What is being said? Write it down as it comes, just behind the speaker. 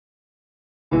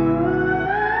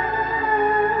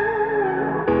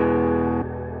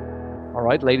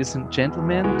right, ladies and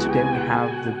gentlemen, today we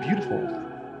have the beautiful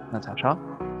Natasha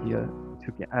here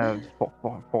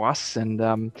for us.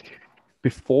 And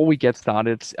before we get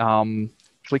started,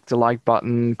 click the like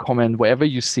button, comment wherever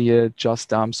you see it,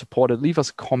 just support it. Leave us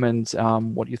a comment,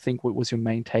 what you think was your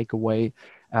main takeaway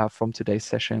from today's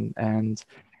session. And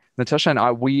Natasha and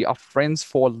I, we are friends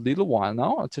for a little while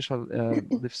now.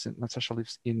 Natasha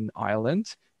lives in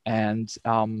Ireland. And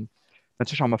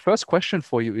Natasha, my first question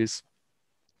for you is,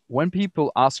 when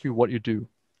people ask you what you do,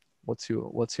 what's your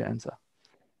answer?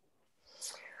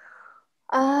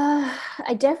 I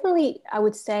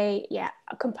would say,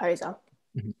 a composer.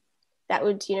 Mm-hmm. That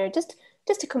would, just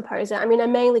a composer. I mean, I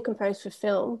mainly compose for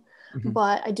film, Mm-hmm.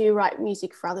 but I do write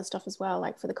music for other stuff as well,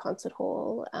 like for the concert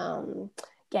hall,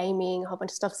 gaming, a whole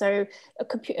bunch of stuff. So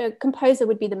a composer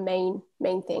would be the main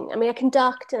thing. I mean, I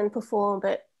conduct and perform,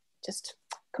 but just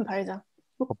composer.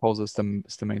 Composer is the main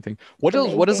thing. It's the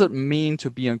main What does it thing. mean to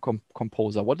be a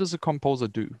composer? What does a composer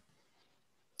do?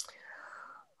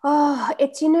 Oh,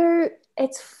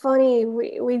 it's funny.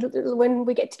 We when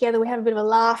we get together, we have a bit of a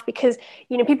laugh because,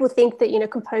 people think that,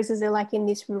 composers are like in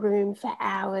this room for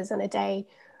hours on a day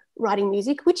writing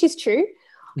music, which is true.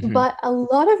 Mm-hmm. But a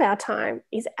lot of our time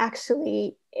is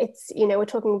actually, we're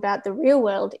talking about the real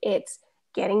world. It's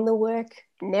getting the work,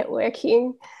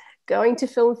 networking, going to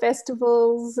film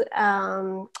festivals,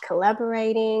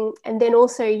 collaborating. And then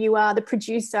also you are the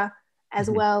producer as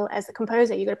Mm-hmm. well as the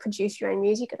composer. You've got to produce your own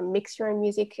music, you've got to mix your own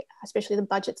music, especially the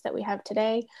budgets that we have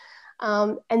today.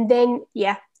 And then,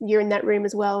 you're in that room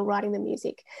as well, writing the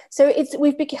music. So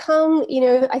we've become,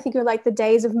 I think of like the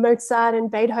days of Mozart and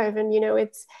Beethoven,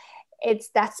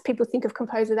 that's people think of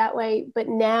composer that way, but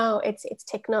now it's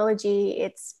technology,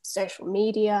 it's social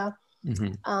media,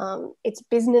 Mm-hmm. it's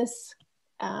business,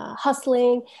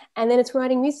 hustling, and then it's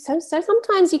writing music. So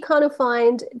sometimes you kind of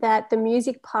find that the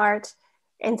music part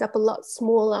ends up a lot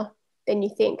smaller than you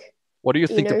think. What do you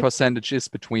you think the know percentage is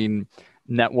between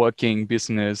networking,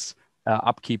 business,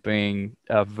 upkeeping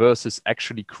versus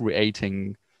actually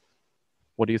creating?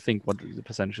 What do you think? What the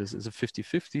percentage is? Is it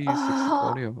 50-50,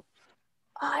 uh, 60-40, or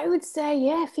I would say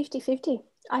 50-50.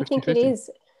 I think it 50-50? is,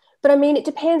 but I mean, it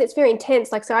depends. It's very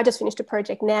intense. Like, so I just finished a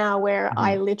project now where Mm-hmm.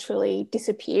 I literally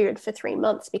disappeared for 3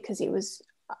 months because it was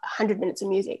 100 minutes of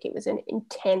music. It was an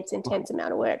intense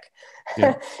amount of work.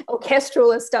 Yeah.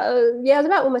 Orchestral and stuff. Yeah, it was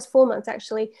about almost 4 months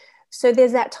actually. So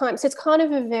there's that time. So it's kind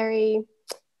of a very,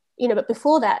 but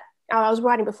before that, I was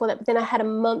writing before that, but then I had a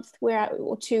month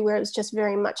or two where it was just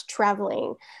very much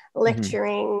traveling, Mm-hmm.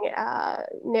 lecturing,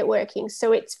 networking.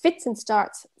 So it's fits and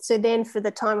starts. So then for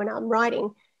the time when I'm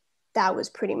writing, that was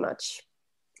pretty much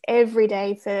every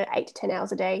day for 8 to 10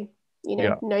 hours a day,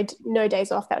 Yeah. no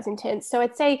days off. That was intense. So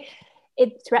I'd say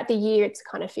throughout the year, it's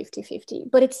kind of 50-50,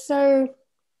 but it's so,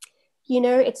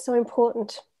 it's so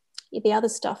important. The other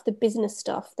stuff, the business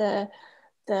stuff, the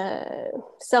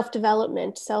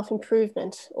self-development,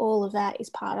 self-improvement, all of that is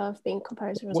part of being a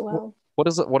composer as What, what, well.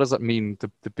 what does that mean,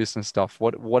 the business stuff?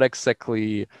 What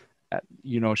exactly,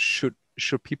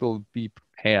 should people be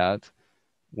prepared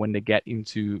when they get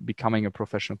into becoming a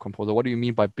professional composer? What do you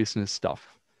mean by business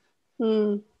stuff?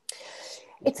 Hmm.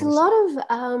 It's a What is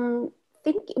lot of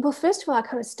well, first of all, I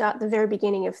kind of start at the very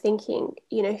beginning of thinking,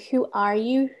 who are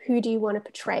you? Who do you want to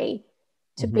portray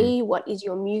to Mm-hmm. be? What is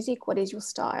your music? What is your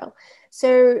style?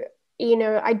 So,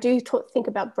 I do think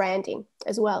about branding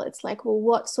as well. It's like, well,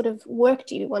 what sort of work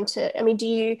do you want to, I mean, do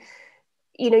you,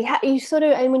 you sort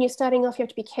of, and when you're starting off, you have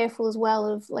to be careful as well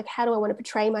of like, how do I want to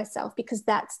portray myself? Because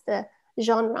that's the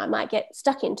genre I might get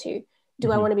stuck into. Do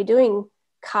I Mm-hmm. want to be doing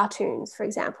cartoons, for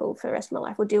example, for the rest of my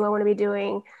life? Or do I want to be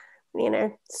doing,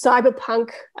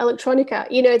 cyberpunk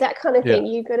electronica, that kind of Yeah. thing?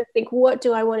 You've got to think, what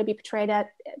do I want to be portrayed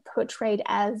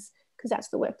as? Because that's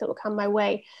the work that will come my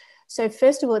way. So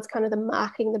first of all, it's kind of the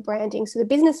marketing, the branding. So the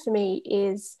business for me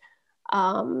is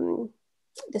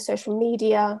the social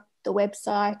media, the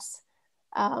websites,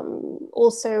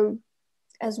 also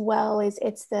as well is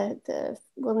it's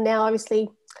well, now obviously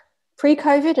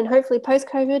pre-COVID and hopefully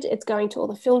post-COVID, it's going to all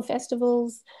the film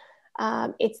festivals.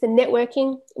 It's the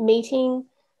networking, meeting,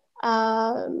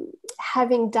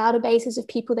 having databases of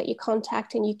people that you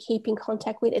contact and you keep in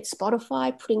contact with. It's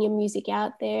Spotify, putting your music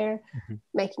out there, Mm-hmm.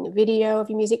 making a video of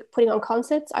your music, putting on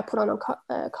concerts. I put on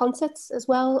concerts as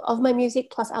well of my music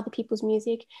plus other people's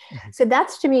music. Mm-hmm. So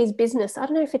that's, to me, is business. I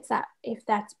don't know if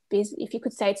you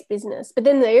could say it's business, but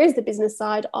then there is the business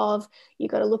side of, you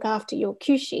got to look after your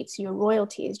cue sheets, your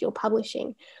royalties, your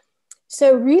publishing.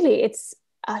 So really, it's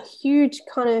a huge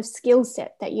kind of skill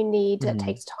set that you need that Mm-hmm.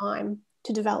 takes time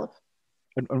to develop.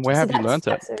 And where So have you that's learned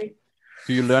that? that's a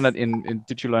Do you learn that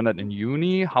did you learn that in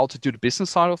uni? How to do the business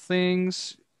side of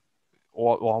things?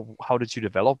 or how did you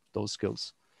develop those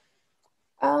skills?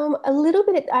 A little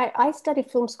bit. I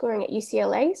studied film scoring at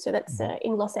UCLA, so that's Mhm.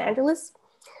 in Los Angeles.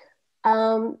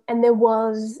 And there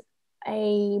was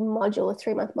a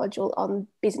 3-month module on the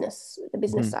business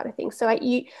Mhm. side of things.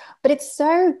 But it's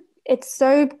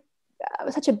so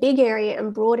such a big area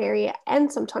and broad area,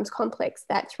 and sometimes complex,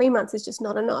 that 3 months is just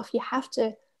not enough. You have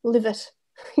to live it.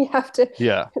 You have to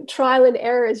Yeah. trial and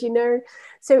errors.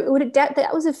 So that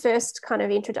was the first kind of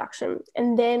introduction,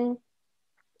 and then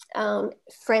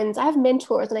friends. I have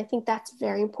mentors, and I think that's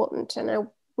very important. And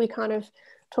we kind of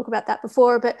talk about that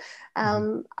before, but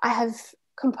Mhm. I have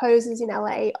composers in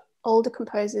LA, older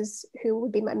composers who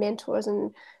would be my mentors,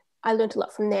 and I learned a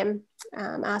lot from them,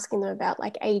 asking them about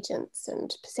like agents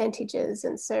and percentages,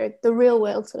 and so the real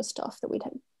world sort of stuff that we'd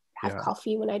have Yeah.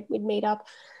 coffee when we'd meet up.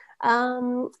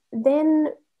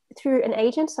 Then through an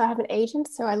agent, so I have an agent,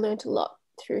 so I learned a lot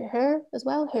through her as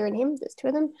well, her and him. There's two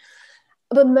of them,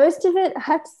 but most of it, I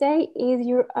have to say, is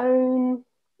your own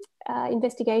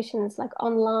investigations, like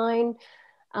online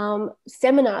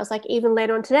seminars. Like even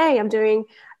later on today,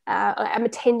 I'm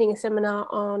attending a seminar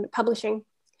on publishing,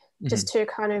 Mhm. just to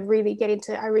kind of really get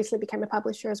into. I recently became a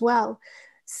publisher as well,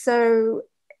 so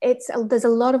there's a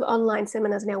lot of online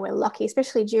seminars now. We're lucky,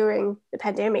 especially during the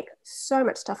pandemic. So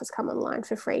much stuff has come online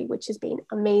for free, which has been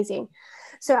amazing.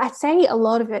 So I'd say a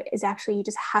lot of it is actually you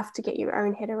just have to get your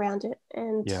own head around it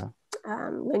and Yeah.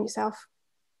 learn yourself.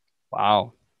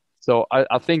 Wow. So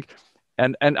I think,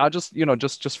 and I just,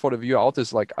 just for the viewer out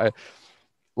is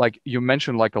like you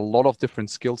mentioned like a lot of different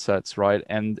skill sets, right?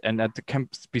 And that can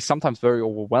be sometimes very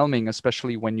overwhelming,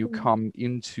 especially when you Mm. come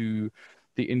into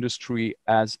the industry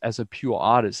as a pure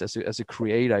artist, as a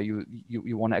creator.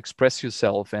 You want to express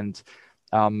yourself, and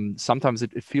sometimes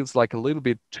it feels like a little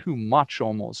bit too much,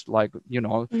 almost like,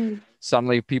 Mm.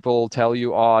 suddenly people tell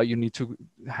you, oh, you need to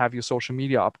have your social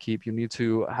media upkeep, you need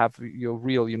to have your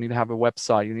reel, you need to have a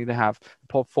website, you need to have a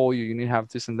portfolio, you need to have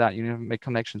this and that, you need to make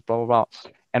connections, blah blah blah.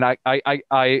 And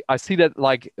I see that,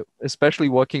 like, especially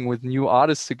working with new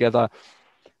artists together,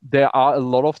 there are a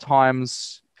lot of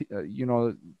times,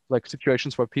 like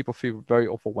situations where people feel very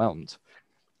overwhelmed.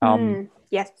 Um,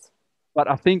 Yes. but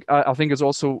I think it's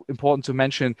also important to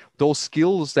mention those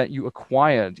skills that you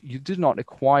acquired. You did not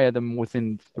acquire them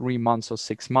within 3 months or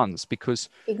 6 months, because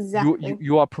you you, Exactly.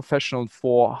 you are professional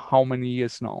for how many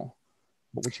years now?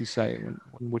 What would you say?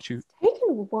 When would you? Taken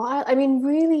a while. I mean,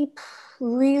 really,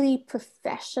 really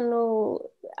professional.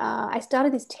 I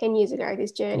started this 10 years ago,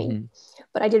 this journey, Mhm.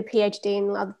 but I did a PhD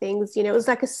and other things. It was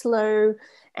like a slow,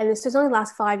 and this was only the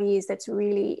last 5 years that's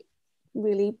really,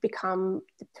 really become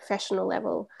the professional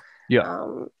level.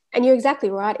 Yeah. And you're exactly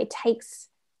right. It takes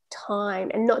time,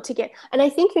 and not to get, and I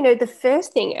think, the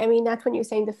first thing, I mean, that's when you're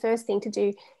saying the first thing to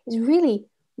do is really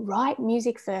write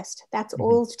music first. That's Mhm.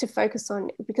 all to focus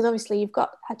on, because obviously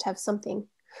had to have something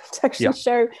to actually Yeah.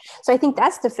 show. So I think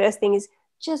that's the first thing, is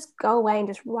just go away and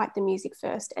just write the music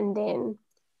first, and then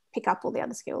pick up all the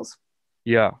other skills.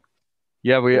 Yeah.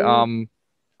 Yeah, we Mm.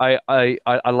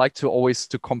 I like to always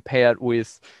to compare it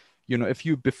with, if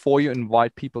you before you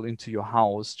invite people into your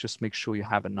house, just make sure you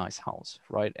have a nice house,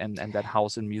 right? And that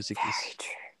house in music Very is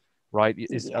true. right.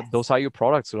 Those Yes. are your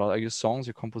products, right? Are your songs,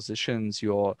 your compositions,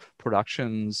 your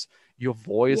productions, your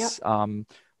voice, Yep.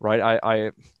 right?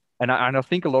 And I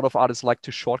think a lot of artists like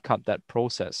to shortcut that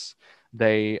process.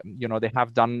 They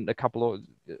have done a couple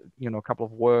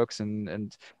of works,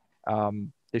 and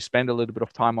they spend a little bit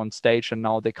of time on stage, and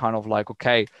now they kind of like,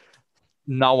 okay,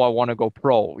 now I want to go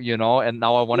pro, and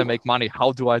now I want to make money.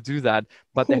 How do I do that?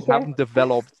 But they Yeah. haven't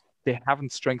developed, they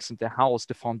haven't strengthened their house.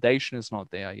 The foundation is not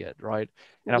there yet, right?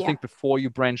 And I Yeah. think before you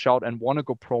branch out and want to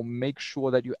go pro, make sure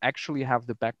that you actually have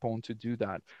the backbone to do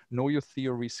that. Know your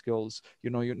theory skills, you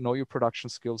know your production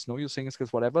skills, know your singing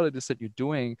skills, whatever it is that you're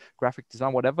doing, graphic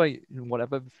design,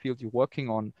 whatever field you're working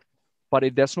on.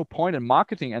 But there's no point in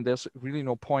marketing, and there's really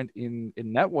no point in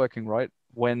networking, right?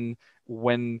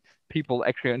 When people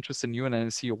actually are interested in you and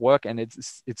then see your work, and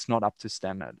it's not up to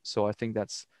standard. So I think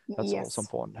that's also Yes.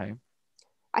 important. Hey.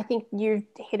 I think you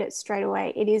hit it straight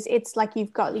away. It's like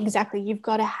you've got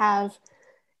to have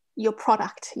your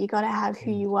product. You got to have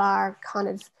who Mm. you are, kind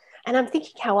of. And I'm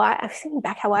thinking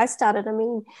back how I started. I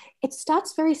mean, it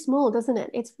starts very small, doesn't it?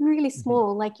 It's really Mhm.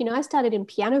 small. Like, I started in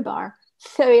piano bar.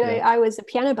 So, Yeah. I was a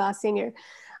piano bar singer.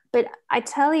 But I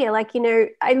tell you, like,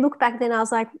 I look back then, I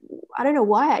was like, I don't know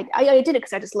why I did it,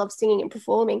 because I just love singing and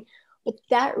performing. But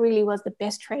that really was the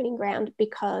best training ground,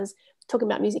 because talking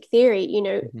about music theory,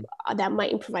 Mhm. that my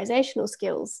improvisational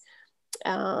skills,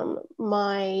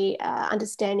 my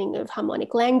understanding of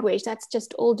harmonic language, that's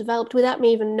just all developed without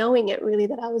me even knowing it, really,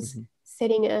 that I was Mhm.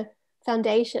 setting a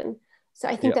foundation. So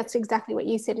I think that's exactly what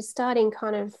you said, is starting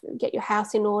kind of get your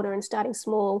house in order and starting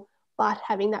small, but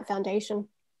having that foundation.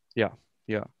 Yeah.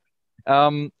 Yeah.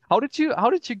 How did you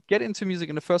get into music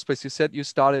in the first place? You said you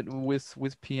started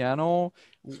with piano.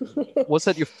 Was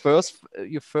that your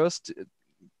first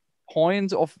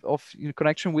point of your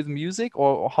connection with music,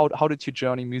 or how did your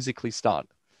journey musically start?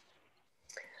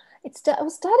 It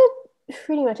started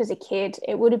pretty much as a kid.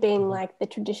 It would have been Mhm. like the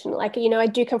traditional, like, I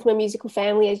do come from a musical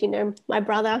family, as you know, my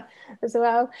brother as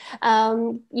well.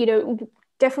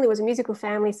 Definitely was a musical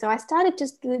family. So I started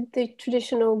just the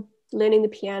traditional learning the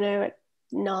piano at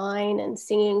 9 and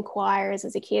singing choirs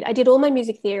as a kid. I did all my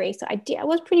music theory. So I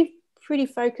was pretty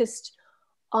focused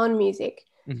on music,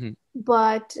 Mhm.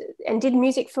 but and did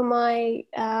music for my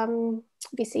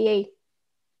BCE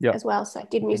Yeah. as well. So I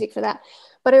did Mhm. music for that,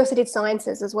 but I also did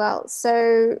sciences as well.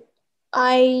 So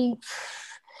I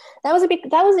that was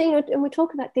and we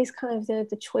talk about this kind of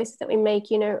the choices that we make.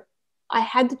 I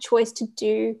had the choice to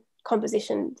do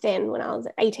composition then when I was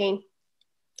 18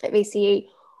 at VCE,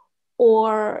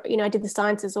 or I did the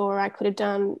sciences, or I could have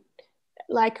done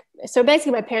so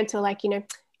basically my parents were like,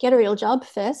 get a real job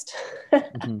first.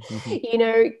 Mhm.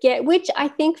 Mhm. Get, which I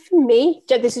think for me,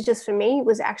 this is just for me,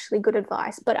 was actually good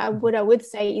advice. But Mhm. what I would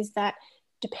say is that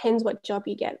depends what job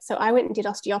you get. So I went and did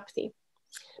osteopathy,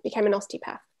 became an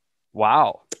osteopath,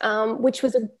 Wow. which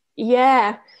was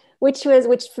yeah, which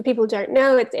for people who don't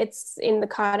know, it's in the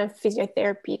kind of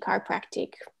physiotherapy,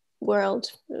 chiropractic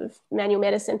world of manual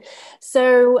medicine.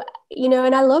 So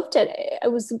and I loved it.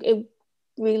 It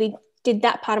really did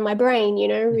that part of my brain,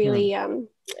 Mhm. really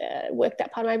worked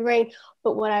that part of my brain.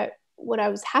 But what I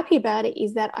was happy about it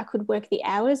is that I could work the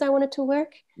hours I wanted to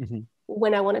work Mhm.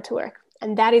 when I wanted to work.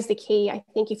 And that is the key. I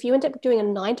think if you end up doing a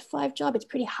 9 to 5 job, it's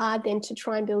pretty hard then to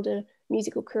try and build a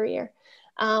musical career.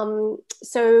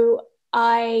 So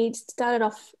I started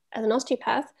off as an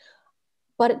osteopath,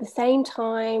 but at the same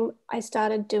time, I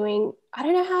started doing, I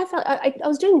don't know how I felt. I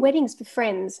was doing weddings for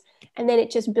friends, and then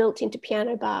it just built into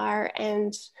piano bar.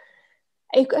 And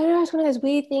I don't know, it's one of those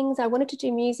weird things. I wanted to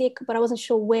do music, but I wasn't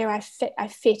sure where I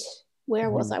fit. Where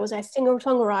was Mhm. I? Was I a singer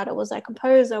songwriter? Was I a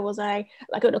composer? Was I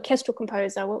like an orchestral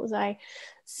composer? What was I?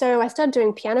 So I started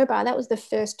doing piano bar. That was the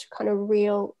first kind of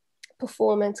real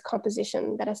performance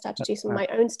composition that I started to do some of Uh, my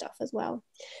own stuff as well.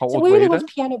 How So old it were you really was then?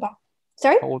 piano bar.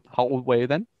 Sorry? How old were you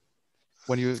then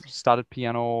when you started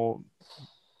piano,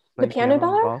 The playing piano piano and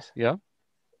bar? bass? Yeah.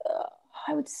 Uh,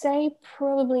 I would say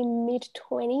probably mid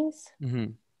 20s. Hmm.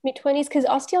 Mid 20s, because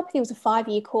osteopathy was a 5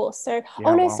 year course. So, oh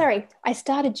Yeah. no, Wow. sorry. I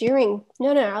started during,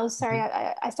 no, I was sorry.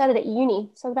 Hmm. I started at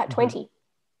uni. So I was about Hmm. 20.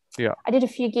 Yeah. I did a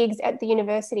few gigs at the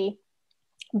university,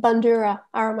 Bundura,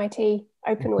 RMIT,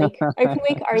 open week,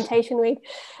 orientation week.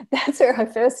 That's where I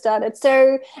first started.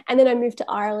 So, and then I moved to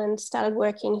Ireland, started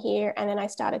working here, and then I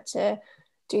started to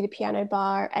do the piano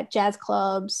bar at jazz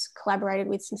clubs, collaborated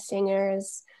with some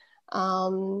singers.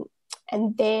 Um,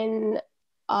 and then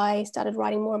I started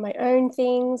writing more of my own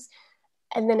things.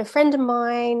 And then a friend of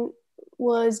mine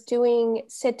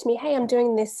said to me, hey, I'm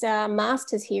doing this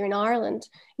master's here in Ireland,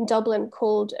 in Dublin,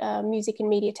 called Music and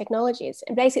Media Technologies.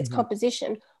 And basically it's Hmm.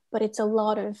 composition, but it's a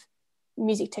lot of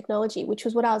music technology, which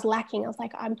was what I was lacking. I was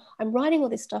like, I'm writing all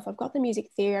this stuff. I've got the music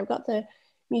theory, I've got the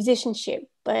musicianship,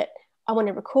 but I want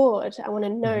to record. I want to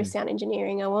know Hmm. sound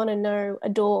engineering. I want to know a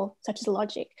DAW, such as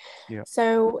Logic. Yeah.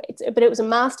 So but it was a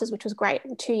master's, which was great,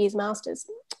 2 years master's.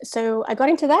 So I got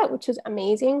into that, which was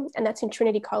amazing. And that's in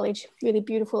Trinity College, really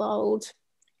beautiful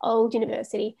old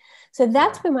university. So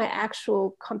that's Wow. where my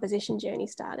actual composition journey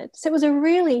started. So it was a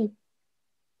really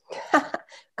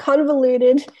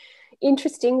convoluted,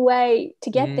 interesting way to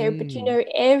get there. But Mm.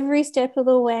 every step of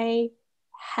the way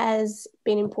has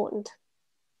been important.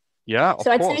 Yeah,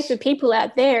 So of I'd say for course. people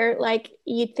out there, like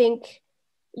you want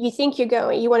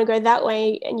to go that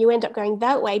way and you end up going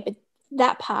that way, but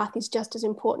that path is just as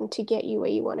important to get you where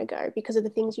you want to go because of the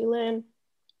things you learn.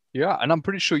 Yeah, and I'm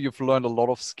pretty sure you've learned a lot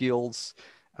of skills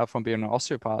from being an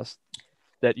osteopath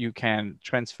that you can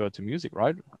transfer to music,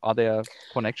 right? Are there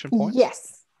connection points?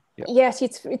 Yes. Yeah. Yes,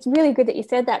 it's really good that you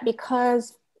said that,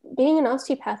 because being an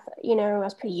osteopath, I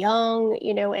was pretty young,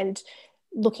 and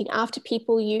looking after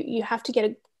people, you have to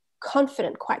get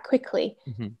confident quite quickly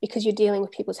Hmm. because you're dealing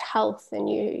with people's health, and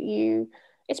you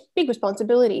it's big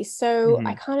responsibility. So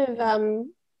I Hmm. kind of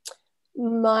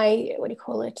my, what do you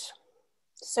call it,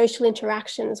 social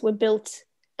interactions were built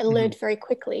and Hmm. learned very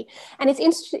quickly. And it's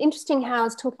interesting how I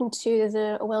was talking to, there's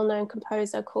a well-known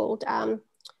composer called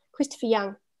Christopher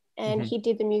Young, and Hmm. he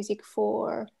did the music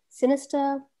for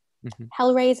Sinister, Hmm.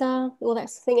 Hellraiser, all that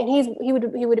sort of thing. And he would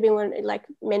have been one, like,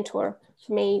 mentor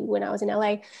for me when I was in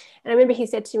LA. And I remember he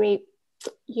said to me,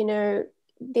 you know,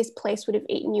 this place would have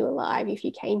eaten you alive if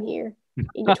you came here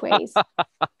in your 20s,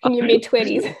 in your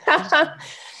mid-20s.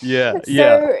 Yeah,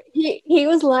 yeah. So he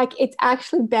was like, it's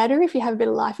actually better if you have a bit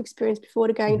of life experience before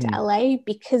to going to Mhm. LA,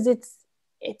 because it's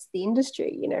the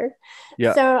industry, you know.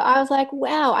 Yeah. So I was like,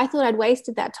 wow, I thought I'd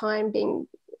wasted that time being,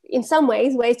 in some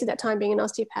ways, wasted that time being an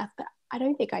osteopath, but I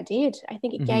don't think I did. I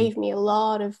think it Mhm. gave me a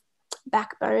lot of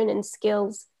backbone and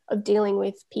skills of dealing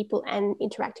with people and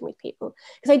interacting with people.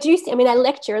 Because I do see, I mean, I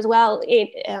lecture as well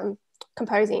in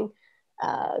composing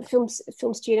film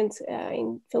students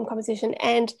in film composition,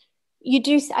 and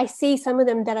I see some of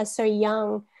them that are so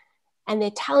young and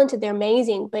they're talented, they're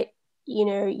amazing, but you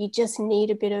know, you just need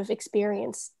a bit of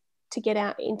experience to get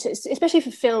out into, especially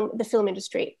for the film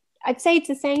industry. I'd say it's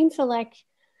the same for, like,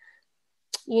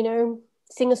 you know,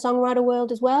 singer-songwriter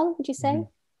world as well, would you say? Mhm.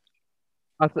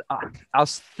 I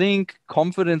think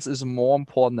confidence is more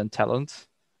important than talent,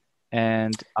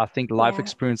 and I think life Yeah,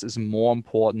 experience is more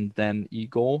important than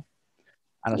ego.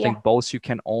 And I yeah, think both you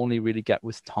can only really get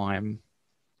with time.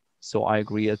 So I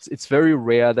agree. It's very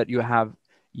rare that you have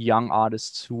young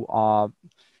artists who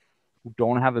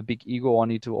don't have a big ego or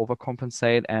need to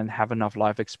overcompensate and have enough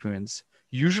life experience.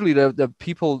 Usually the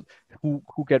people who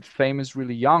get famous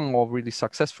really young or really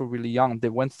successful really young, they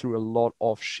went through a lot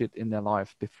of shit in their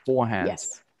life beforehand,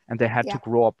 yes, and they had to yeah,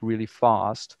 grow up really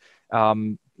fast.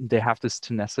 They have this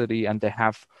tenacity, and they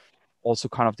have also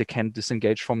kind of, they can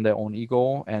disengage from their own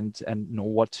ego and know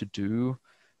what to do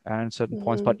at certain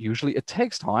points. mm, But usually it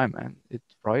takes time, and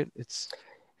it's,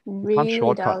 you can't really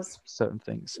shortcut does. certain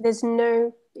things.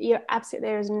 You're absolutely,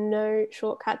 there is no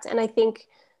shortcuts. And I think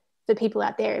for people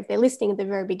out there, if they're listening at the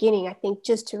very beginning, I think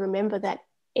just to remember that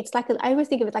it's like, I always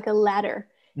think of it like a ladder.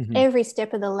 Hmm. Every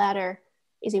step of the ladder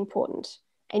is important.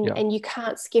 Yeah. And you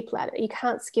can't skip ladder. You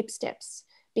can't skip steps,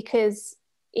 because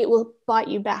it will bite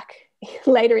you back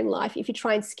later in life if you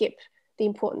try and skip the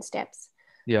important steps.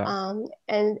 Yeah.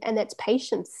 And that's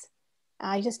patience.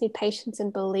 You just need patience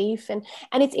and belief. And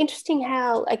it's interesting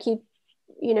how, like,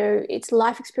 you know, it's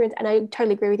life experience. And I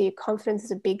totally agree with you. Confidence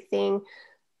is a big thing.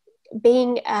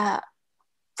 Being a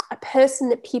person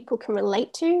that people can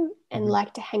relate to and Hmm.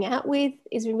 like to hang out with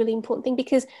is a really important thing,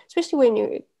 because especially when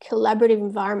you're in collaborative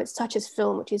environments such as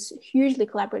film, which is hugely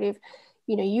collaborative,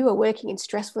 you know, you are working in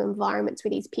stressful environments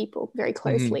with these people very Hmm.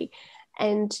 closely,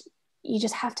 and you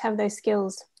just have to have those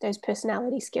skills, those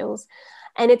personality skills.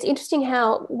 And it's interesting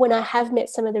how, when I have met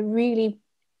some of the really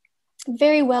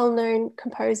very well-known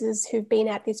composers who've been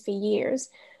at this for years,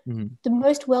 Hmm. the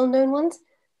most well-known ones,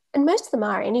 and most of them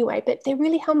are anyway, but they're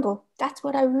really humble. That's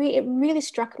what it really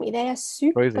struck me. They are Crazy,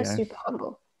 super, eh? super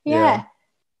humble. Yeah. Yeah.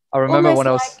 I remember Almost when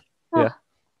I like, was, oh, yeah.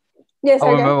 yes, I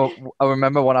go. I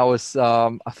remember when I was,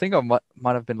 I think I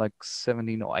might have been like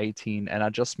 17 or 18, and I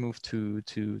just moved to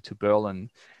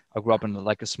Berlin. I grew up in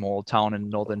like a small town in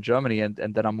northern Germany, and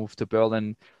then I moved to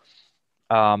Berlin,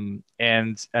 and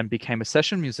became a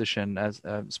session musician, as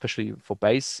especially for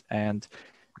bass. And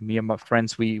me and my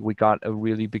friends, we got a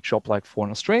really big job like for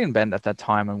an Australian band at that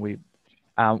time, and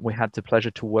we had the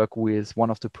pleasure to work with one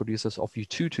of the producers of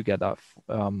U2 together,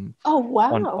 Oh,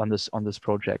 on wow. this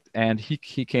project. And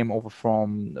he came over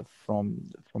from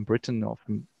Britain or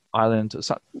from Ireland, or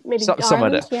Maybe somewhere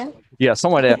Ireland, there. yeah. Yeah,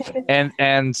 somewhere there.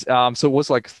 And so it was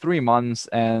like 3 months,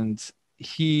 and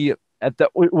he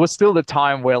it was still the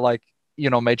time where, like,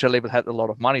 major label had a lot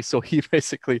of money, so he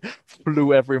basically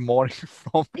flew every morning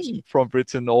from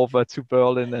Britain over to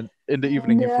Berlin, and in the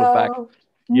evening he flew back. No,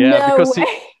 Yeah, no because way.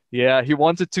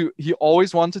 he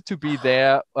always wanted to be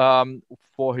there,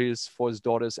 for his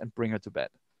daughters and bring her to bed.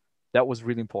 That was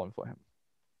really important for him,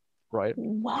 right?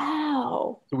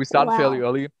 Wow. So we started fairly Wow.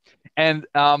 early. And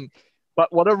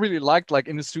but what I really liked, like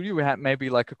in the studio, we had maybe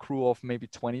like a crew of maybe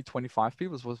 20, 25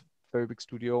 people. It was a very big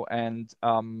studio. And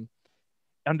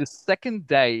on the second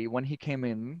day when he came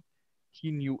in, he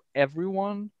knew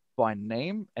everyone by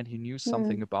name, and he knew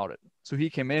something Mm. about it. So he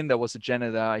came in, there was a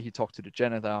janitor, he talked to the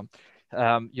janitor,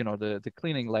 the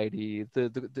cleaning lady,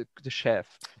 the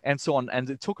chef, and so on. And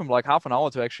it took him like half an hour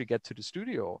to actually get to the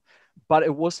studio. But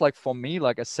it was like, for me,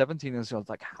 like as 17 years old,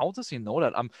 like, how does he know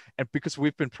that? And because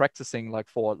we've been practicing like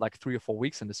for like 3 or 4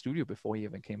 weeks in the studio before he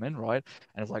even came in, right?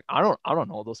 And it's like, I don't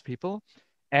know those people.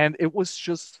 And it was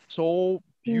just so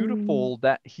Mm. beautiful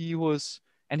that he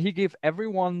gave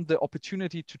everyone the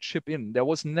opportunity to chip in. There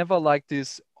was never like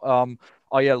this, oh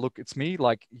yeah, look, it's me,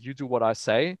 like, you do what I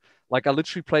say. Like, I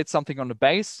literally played something on the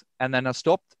bass, and then I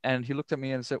stopped, and he looked at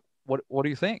me and said, what do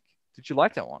you think? Did you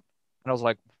like that one? And I was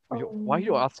like, why are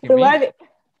you asking I love me? it.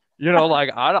 Like,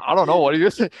 I don't know, what do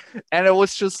you think? And it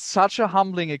was just such a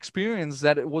humbling experience,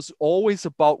 that it was always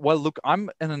about, well, look, I'm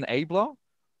an enabler,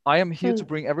 I am here to Mm.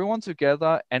 bring everyone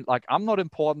together, and like I'm not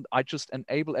important. I just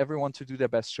enable everyone to do their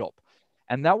best job.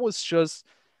 And that was just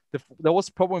that was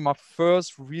probably my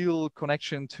first real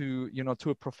connection to, to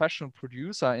a professional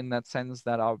producer, in that sense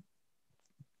that I,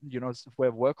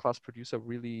 where world-class producer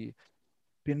really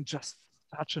been just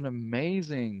such an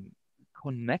amazing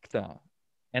connector.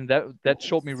 And that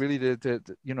showed me Yes. really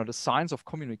the signs of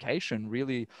communication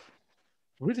really,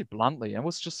 really bluntly. And it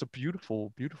was just a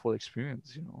beautiful, beautiful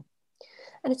experience.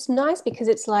 And it's nice because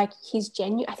it's like he's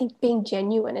genuine. I think being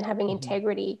genuine and having Hmm.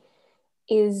 integrity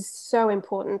is so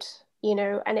important, Hmm.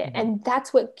 and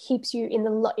that's what keeps you in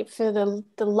for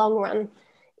the long run,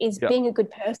 is Yeah, being a good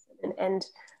person. And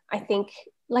I think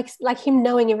like him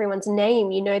knowing everyone's name,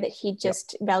 that he yeah,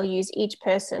 just values each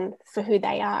person for who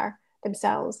they are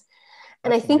themselves.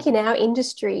 And I that's think in amazing. our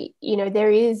industry,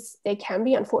 there can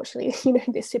be, unfortunately,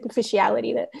 this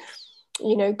superficiality that,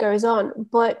 goes on.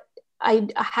 But I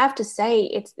have to say,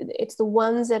 it's the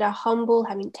ones that are humble,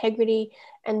 have integrity,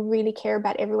 and really care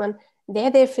about everyone.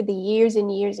 They're there for the years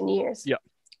and years and years, Yeah,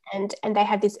 and they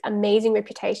have this amazing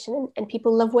reputation, and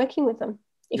people love working with them.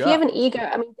 If you yeah, have an ego,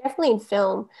 I mean, definitely in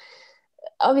film,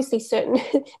 obviously certain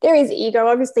there is ego,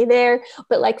 obviously there,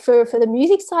 but like for the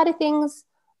music side of things,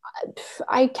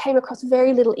 I came across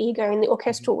very little ego in the hmm,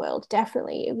 orchestral world.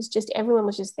 Definitely, it was just everyone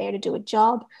was just there to do a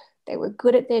job. They were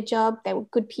good at their job. They were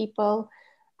good people,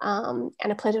 and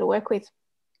a pleasure to work with.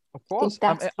 of I think course.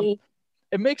 that's key.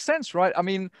 It makes sense, right? I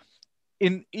mean,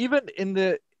 even in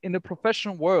the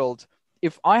professional world,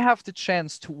 if I have the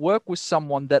chance to work with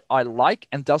someone that I like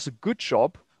and does a good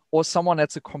job, or someone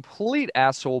that's a complete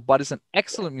asshole but is an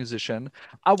excellent musician,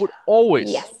 I would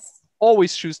always, Yes,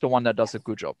 always choose the one that does a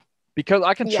good job, because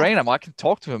I can train him, yes, I can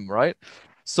talk to him, right?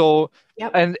 So,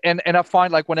 yep, and I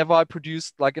find, like, whenever I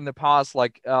produced, like, in the past,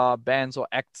 like, bands or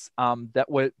acts that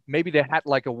were, maybe they had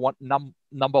like a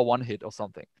number one hit or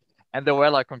something, and they were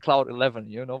like on cloud 11,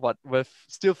 but we're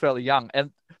still fairly young.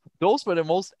 And those were the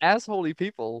most assholey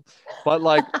people. But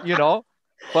like,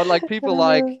 people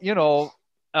like,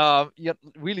 yeah,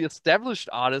 really established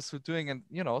artists who are doing, and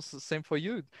it's the same for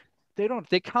you.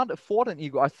 They can't afford an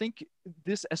ego. I think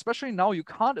this, especially now, you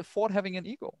can't afford having an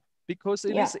ego, because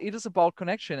it yeah, is it is about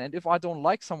connection. And if I don't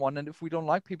like someone, and if we don't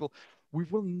like people, we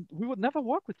would never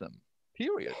work with them.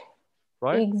 Period.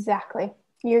 Right? exactly.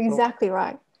 You're So exactly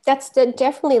right. That's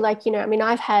definitely, like, I mean,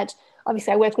 I've had,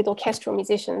 obviously I work with orchestral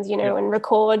musicians, yeah. and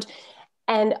record.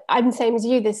 And I'm the same as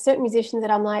you. There's certain musicians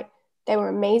that I'm like, they were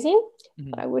amazing,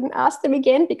 but Mhm. I wouldn't ask them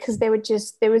again because they were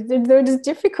just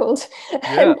difficult.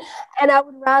 Yeah. And I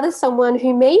would rather someone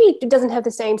who maybe doesn't have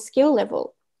the same skill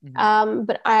level, Mhm.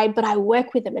 but I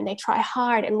work with them and they try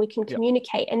hard and we can Yeah.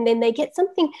 communicate, and then they get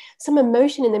some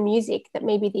emotion in the music that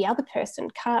maybe the other person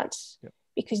can't, Yeah.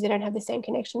 because they don't have the same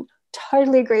connection.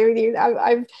 Totally agree with you.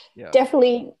 I've Yeah.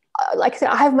 definitely, like I said,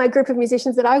 I have my group of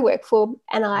musicians that I work for,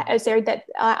 and Mhm.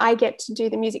 I get to do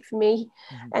the music for me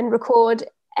Mhm. and record,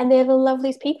 and they're the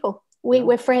loveliest people. Yeah.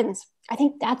 We're friends. I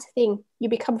think that's the thing. You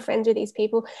become friends with these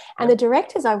people. And Yeah. the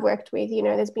directors I've worked with,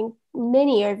 there's been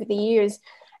many over the years,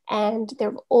 and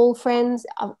they're all friends.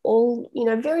 Of all,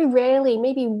 very rarely,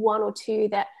 maybe one or two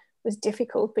that was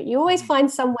difficult, but you always Mhm. find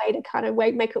some way to kind of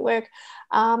make it work.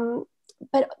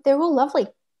 But they're all lovely,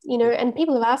 Yeah. and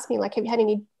people have asked me, like, have you had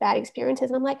any bad experiences?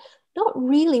 And I'm like, not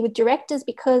really with directors,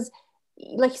 because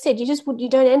like you said, you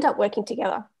don't end up working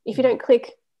together. If you Mhm. don't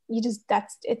click,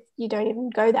 that's it. You don't even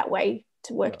go that way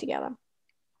to work Yeah. together.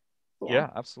 Yeah. Yeah,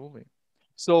 absolutely.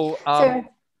 So, So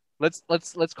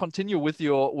let's continue with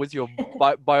your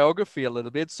biography a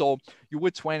little bit. So you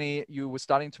were 20, you were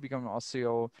starting to become an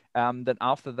RCO. Then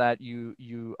after that, you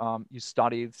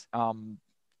studied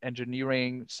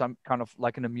engineering, some kind of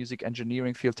like in the music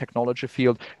engineering field, technology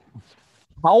field.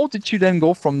 How did you then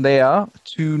go from there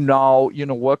to now,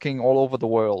 working all over the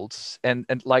world? And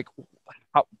like,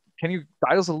 how can you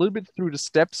guide us a little bit through the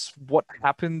steps? What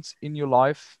happened in your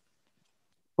life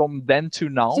from then to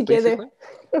now, together. basically?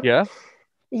 Yeah.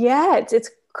 Yeah,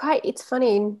 it's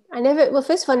funny. Well,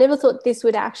 first of all, I never thought this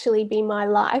would actually be my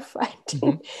life. I Hmm.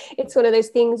 didn't, it's one of those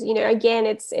things, again,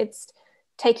 it's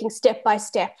taking step by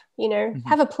step, Hmm.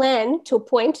 have a plan to a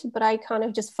point, but I kind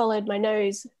of just followed my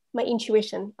nose, my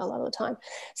intuition a lot of the time.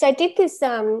 So I did this,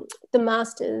 the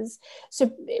masters.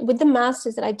 So with the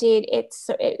masters that I did,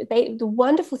 the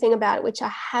wonderful thing about it, which I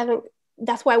haven't,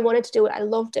 that's why I wanted to do it. I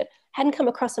loved it. Hadn't come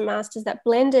across a masters that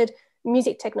blended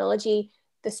music technology,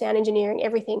 the sound engineering,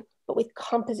 everything, but with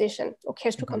composition,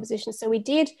 orchestral Hmm. composition. So we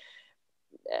did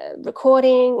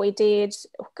recording, we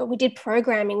did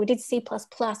programming, we did C++,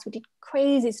 we did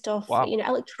crazy stuff, Wow.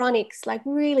 electronics, like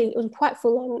really, it was quite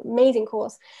full on, amazing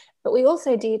course. But we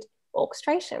also did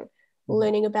orchestration.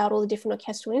 learning about all the different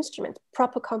orchestral instruments,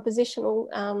 proper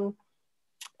compositional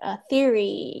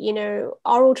theory, you know,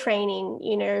 oral training,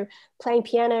 you know, playing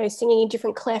piano, singing in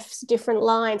different clefs, different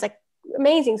lines, like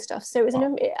amazing stuff. So it was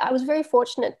I was very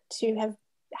fortunate to have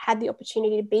had the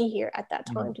opportunity to be here at that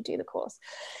time to do the course.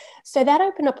 So that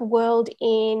opened up a world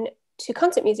into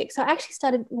concert music. So I actually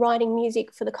started writing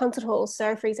music for the concert hall.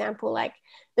 So for example, like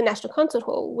the National Concert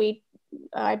Hall,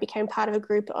 I became part of a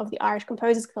group of the Irish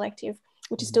Composers Collective,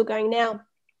 which is still going now.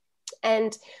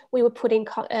 And we would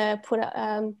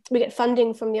we get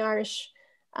funding from the Irish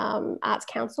Arts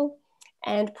Council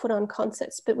and put on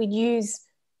concerts, but we'd use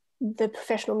the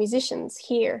professional musicians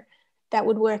here that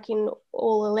would work in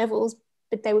all the levels,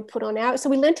 but they would put on so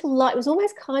we learned a lot. It was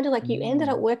almost kind of like you ended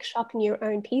up workshopping your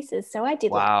own pieces. So I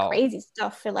did like crazy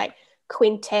stuff for like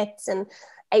quintets and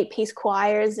 8-piece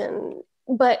choirs,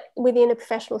 but within a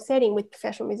professional setting with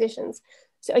professional musicians.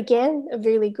 So again, a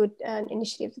really good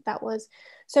initiative that was.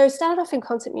 So I started off in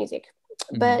concert music,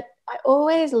 but I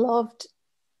always loved,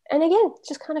 and again,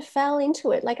 just kind of fell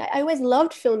into it. Like I always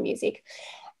loved film music.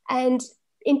 And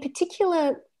in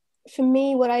particular, for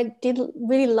me, what I did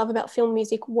really love about film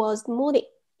music was more the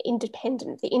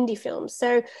independent, the indie films.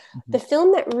 So the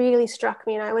film that really struck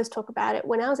me, and I always talk about it,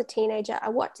 when I was a teenager, I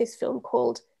watched this film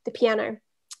called The Piano.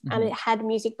 And it had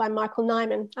music by Michael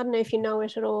Nyman. I don't know if you know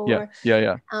it at all.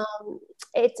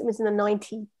 It was in the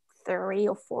 93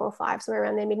 or 4 or 5, somewhere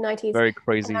around there, mid-90s. Very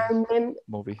crazy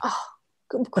movie. Oh,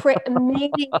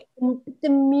 amazing. The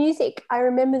music, I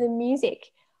remember the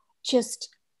music,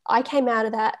 I came out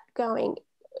of that going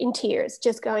in tears,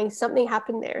 just going, something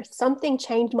happened there. Something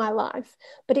changed my life.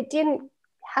 But it didn't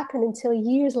happen until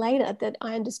years later that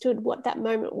I understood what that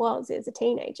moment was as a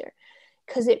teenager,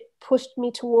 because it pushed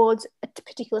me towards a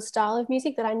particular style of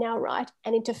music that I now write,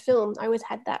 and into film. I always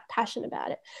had that passion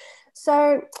about it.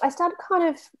 So I started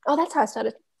that's how I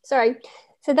started. Sorry.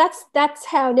 So that's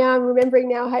how, now I'm remembering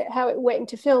now how it went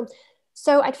into film.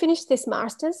 So I'd finished this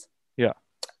master's. Yeah.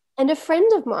 And a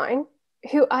friend of mine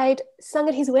who I'd sung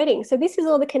at his wedding. So this is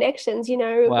all the connections, you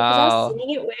know, because I was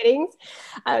singing at weddings.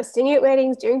 I was singing at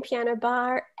weddings, doing piano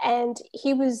bar, and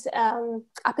he was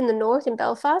up in the north in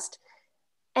Belfast.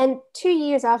 And 2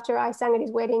 years after I sang at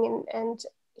his wedding, and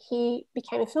he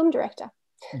became a film director.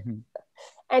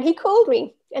 And he called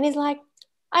me and he's like,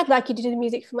 I'd like you to do the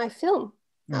music for my film.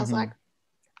 I was like,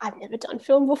 I've never done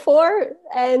film before.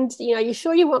 And, you know, you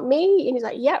sure you want me? And he's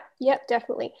like, yep,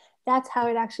 definitely. That's how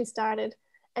it actually started.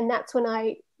 And that's when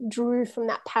I drew from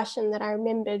that passion that I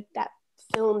remembered, that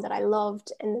film that I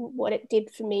loved, and what it did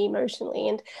for me emotionally.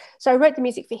 And so I wrote the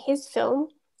music for his film.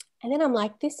 And then I'm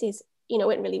like, this is, you know,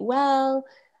 went really well.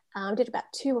 Did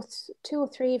about two or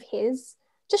three of his,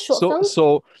 just short films.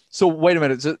 So wait a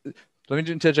minute. Let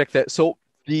me interject that. So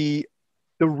what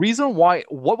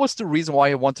was the reason why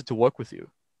he wanted to work with you?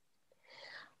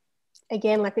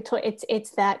 Again, like we talked,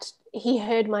 it's that he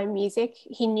heard my music.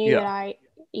 He knew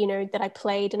that I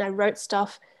played and I wrote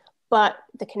stuff, but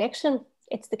the connection,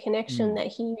 it's the connection that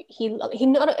he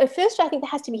not at first. I think they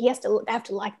have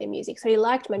to like their music. So he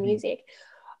liked my music,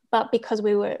 but because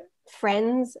we were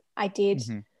friends, I did.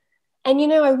 And, you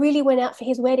know, I really went out for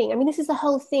his wedding. I mean, this is the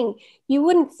whole thing. You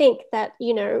wouldn't think that,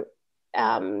 he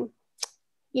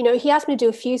asked me to do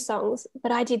a few songs,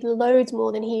 but I did loads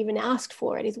more than he even asked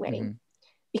for at his wedding,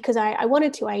 because I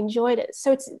wanted to, I enjoyed it.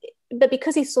 But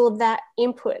because he saw that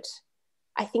input,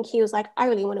 I think he was like, I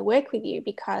really want to work with you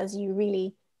because you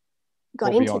really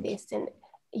got into this. And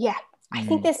I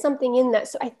think there's something in that.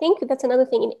 So I think that's another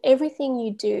thing. In everything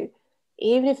you do,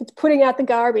 even if it's putting out the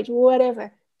garbage,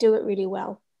 whatever, do it really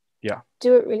well. Yeah.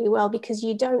 Do it really well, because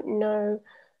you don't know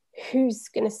who's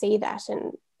going to see that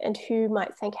and who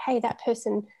might think, hey, that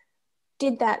person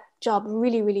did that job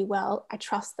really, really well. I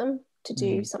trust them to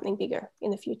do something bigger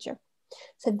in the future.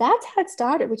 So that's how it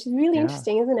started, which is really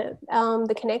interesting, isn't it?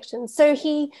 The connection. So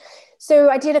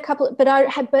I did a couple, but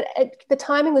the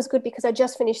timing was good because I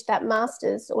just finished that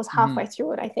master's, or was halfway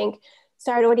through it, I think.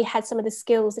 So I'd already had some of the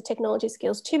skills, the technology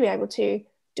skills, to be able to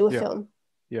do a film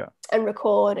and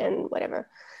record and whatever.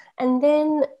 And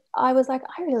then I was like,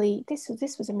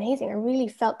 this was amazing. I really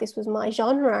felt this was my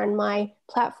genre and my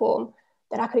platform,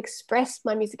 that I could express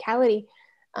my musicality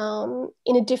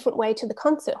in a different way to the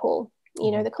concert hall.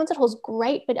 You know, the concert hall's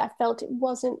great, but I felt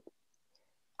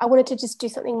I wanted to just do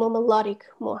something more melodic,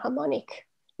 more harmonic,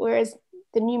 whereas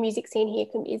the new music scene here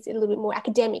is a little bit more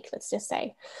academic, let's just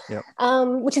say,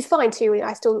 which is fine too.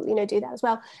 I still, do that as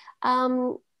well.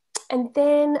 And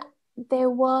then there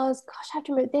was, I have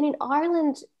to remember, then in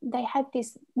Ireland, they had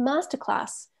this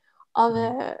masterclass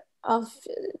of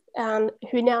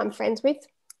who now I'm friends with,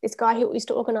 this guy who used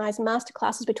to organise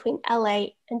masterclasses between LA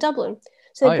and Dublin.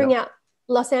 So Oh they yeah. bring out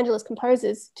Los Angeles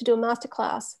composers to do a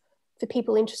masterclass for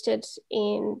people interested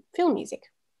in film music.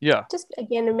 Yeah. Just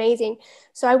again, amazing.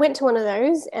 So I went to one of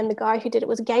those, and the guy who did it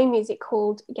was a game music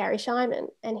called Gary Scheinman,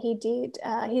 and he's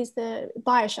the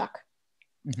Bioshock.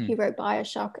 Mm-hmm. He wrote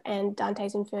Bioshock and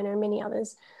Dante's Inferno and many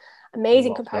others. I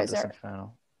Amazing love Dante's composer.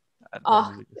 Inferno. That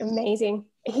Oh, music is amazing.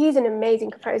 He's an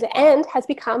amazing composer wow. and has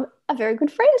become a very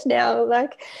good friend now.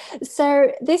 Like,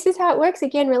 so this is how it works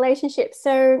again, relationships.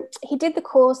 So he did the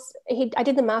course, I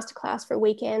did the masterclass for a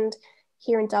weekend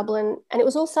here in Dublin, and it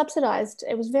was all subsidized.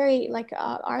 It was very like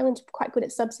Ireland's quite good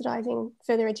at subsidizing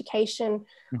further education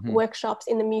Mm-hmm. workshops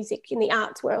in the music, in the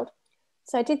arts world.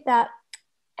 So I did that.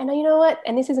 And you know what?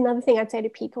 And this is another thing I'd say to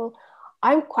people.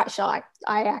 I'm quite shy.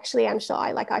 I actually am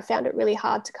shy. Like I found it really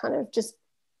hard to kind of just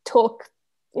talk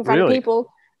in front of Really?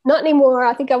 people. Not anymore.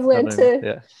 I think I've Not learned anymore. to,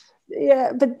 Yeah.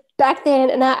 yeah. But back then,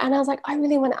 and I was like, I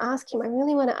really want to ask him. I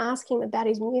really want to ask him about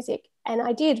his music. And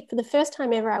I did. For the first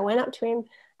time ever, I went up to him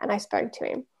and I spoke to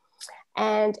him.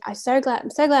 And I'm so glad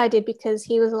I did, because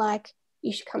he was like,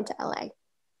 you should come to LA.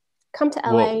 Come to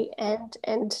Whoa. LA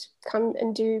and come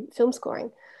and do film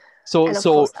scoring. So And of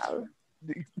course,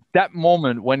 that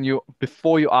moment when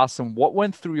before you asked him, what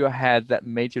went through your head that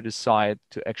made you decide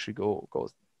to actually go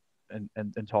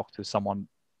and talk to someone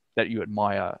that you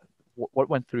admire? What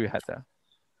went through your head there?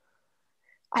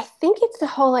 I think it's the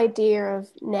whole idea of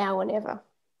now or never,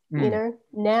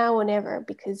 now or never,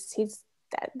 because he's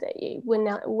when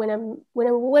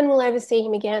we'll ever see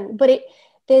him again. But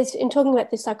there's, in talking about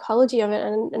the psychology of it,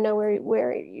 and I know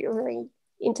where you're very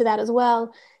into that as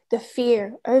well, the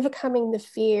fear, overcoming the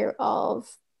fear of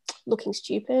looking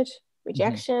stupid,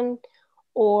 rejection,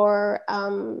 or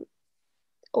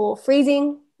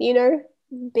freezing,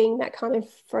 being that kind of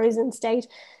frozen state.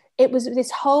 It was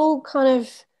this whole kind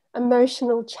of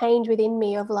emotional change within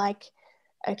me of like,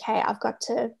 okay, I've got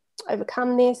to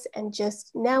overcome this, and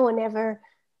just now or never,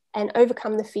 and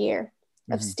overcome the fear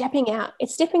of stepping out.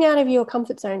 It's stepping out of your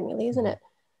comfort zone, really, isn't it?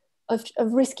 Of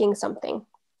risking something.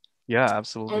 Yeah,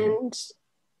 absolutely.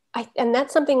 And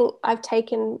that's something I've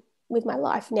taken with my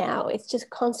life now. It's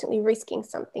just constantly risking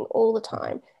something all the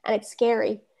time, and it's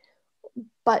scary,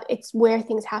 but it's where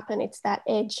things happen. It's that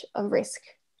edge of risk.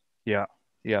 Yeah.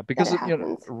 Yeah, because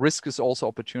risk is also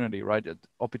opportunity, right?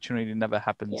 Opportunity never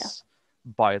happens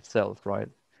by itself, right?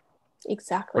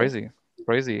 Exactly.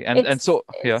 Crazy. And so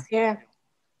yeah.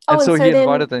 And Oh, so and he so then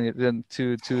invited them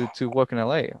to work in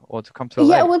LA, or to come to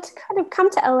yeah, LA. well, to kind of come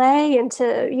to LA and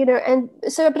to, and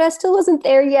so, but I still wasn't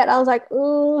there yet. I was like,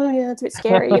 oh yeah, it's a bit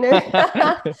scary,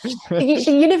 the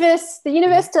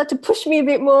universe started to push me a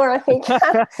bit more, I think.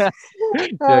 Yeah,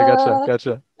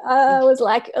 gotcha. I was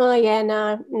like, oh yeah,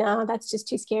 no, that's just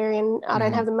too scary, and I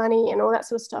don't have the money and all that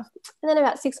sort of stuff. And then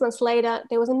about 6 months later,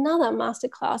 there was another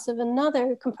masterclass of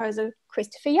another composer,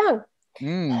 Christopher Young.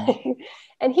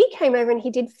 And he came over and he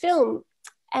did film,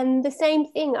 and the same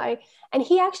thing. And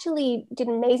he actually did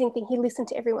an amazing thing. He listened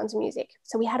to everyone's music,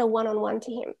 so we had a one-on-one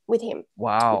with him.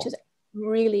 Wow. Which is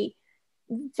really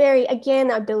very,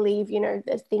 again, I believe,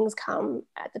 that things come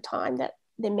at the time that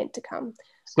they're meant to come.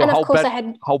 So and of course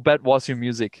how bad was your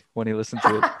music when he listened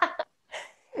to it?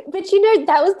 But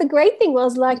that was the great thing,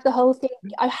 was like the whole thing.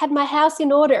 I had my house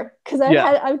in order, because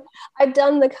I've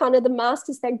done the kind of the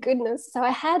masters, thank goodness. So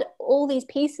I had all these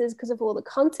pieces because of all the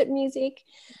concert music,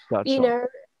 Gotcha.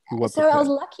 So I was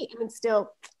lucky. I mean,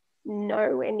 still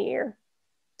nowhere near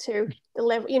to the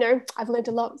level, I've learned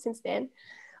a lot since then.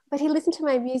 But he listened to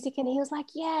my music and he was like,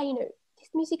 yeah, this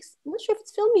music's, I'm not sure if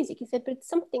it's film music, he said, but it's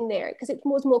something there, because it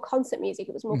was more concert music.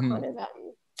 It was more kind of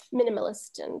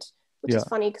minimalist, and which is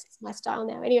funny because it's my style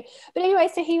now. Anyway,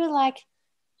 so he was like,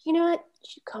 you know what, you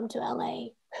should come to LA.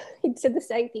 He said the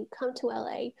same thing, come to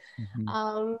LA.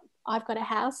 I've got a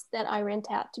house that I rent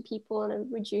out to people on a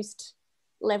reduced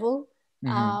level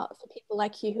for people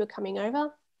like you who are coming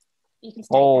over. You can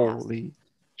stay at the house. Holy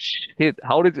shit.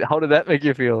 How did that make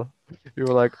you feel? You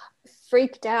were like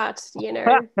freaked out, This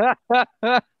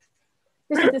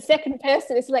is the second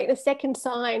person. It's like the second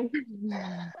sign.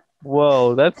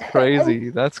 Whoa, that's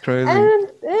crazy. That's crazy.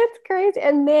 And it's crazy.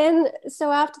 And then,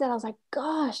 so after that, I was like,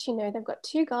 gosh, they've got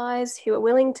two guys who are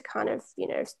willing to kind of,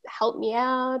 help me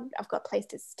out. I've got a place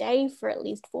to stay for at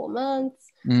least 4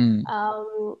 months.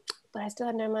 But I still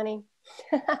had no money.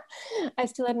 I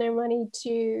still had no money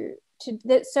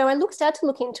so I started to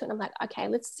look into it. And I'm like, okay,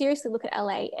 let's seriously look at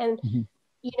LA. And,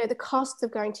 the costs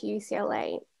of going to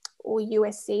UCLA or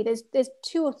USC, there's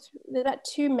about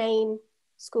two main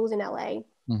schools in LA.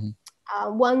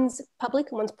 One's public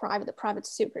and one's private. The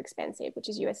private's super expensive, which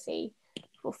is USC,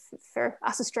 for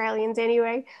us Australians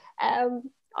anyway,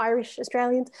 Irish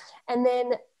Australians. And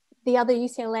then the other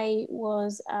UCLA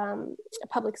was a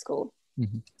public school.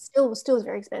 Mm-hmm. Still was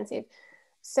very expensive.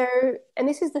 So, and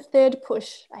this is the third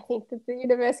push I think that the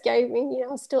universe gave me. You know,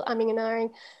 I was still umming and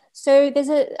ahhing. So I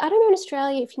don't know in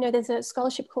Australia if you know, there's a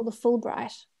scholarship called the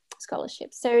Fulbright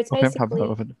scholarship. So it's Okay,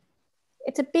 basically,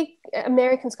 it's a big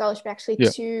American scholarship actually,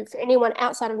 for anyone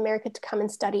outside of America to come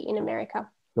and study in America.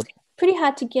 Yep. Pretty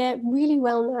hard to get, really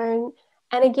well known.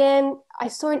 And again, I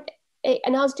saw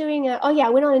and I was doing I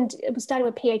went on and was starting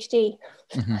a PhD.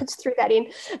 Mm-hmm. I just threw that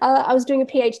in. I was doing a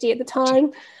PhD at the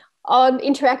time on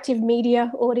interactive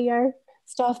media, audio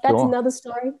stuff. That's another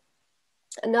story.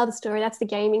 That's the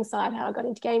gaming side, how I got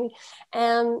into gaming.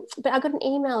 But I got an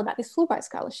email about this Fulbright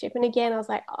scholarship, and again I was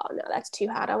like, oh no, that's too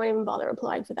hard, I won't even bother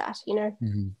applying for that, you know.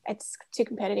 Mm-hmm. It's too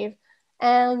competitive,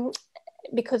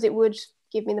 because it would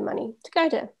give me the money to go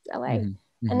to LA.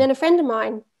 Mm-hmm. And then a friend of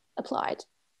mine applied,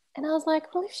 and I was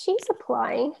like, well, if she's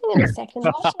applying, hang on a second,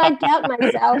 why should I doubt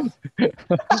myself?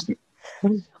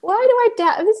 Why do I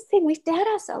doubt? This is the thing, we doubt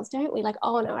ourselves, don't we? Like,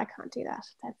 oh no, I can't do that.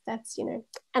 That's you know.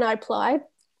 And I applied,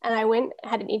 and I went,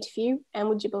 had an interview, and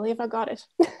would you believe I got it?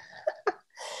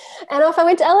 And off I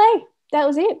went to LA. That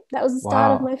was it. That was the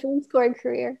start of my film scoring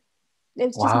career. It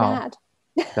was just mad.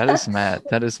 That is mad.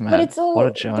 That is mad. But it's all, what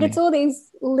a journey. But it's all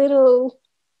these little,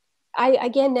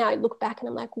 again, now I look back and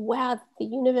I'm like, wow, the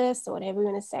universe, or whatever you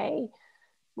want to say,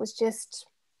 was just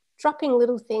dropping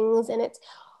little things. And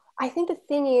I think the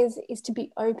thing is to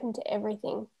be open to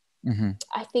everything. Mm-hmm.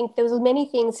 I think there was many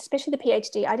things, especially the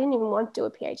PhD. I didn't even want to do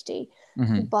a PhD,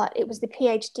 mm-hmm. but it was the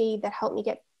PhD that helped me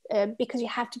get, because you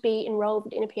have to be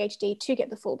enrolled in a PhD to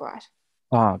get the Fulbright.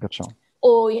 Ah, gotcha.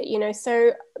 Or, you know,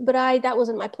 so, but that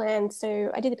wasn't my plan.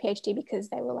 So I did the PhD because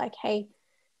they were like, hey,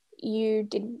 you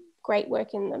did great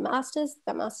work in the master's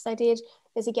I did.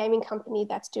 There's a gaming company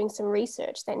that's doing some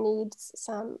research that needs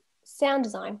some sound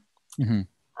design. Mm-hmm.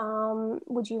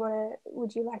 Would you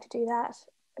like to do that?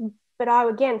 But I,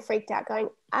 again, freaked out going,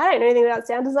 I don't know anything about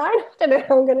sound design. I don't know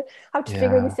how I'm going to have to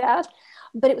figure this out.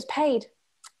 But it was paid.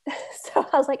 So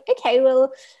I was like, okay,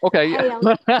 well, hey,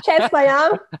 I'll chance my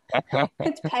arm.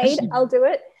 It's paid. I'll do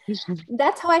it.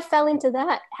 That's how I fell into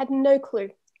that. Had no clue.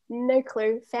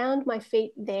 Found my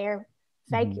feet there.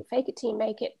 Fake it till you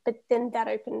make it. But then that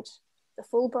opened the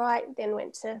Fulbright, then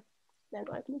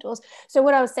opened doors. So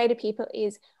what I would say to people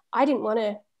is, I didn't want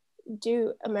to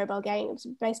do a mobile game. It was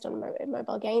based on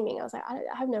mobile gaming. I was like, I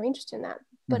have no interest in that.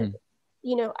 But,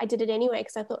 you know, I did it anyway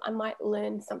because I thought I might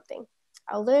learn something.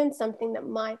 I'll learn something that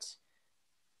might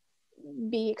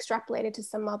be extrapolated to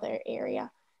some other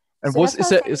area. And so is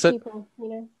that people, you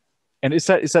know? And is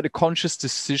that a conscious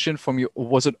decision from you? Or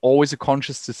was it always a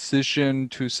conscious decision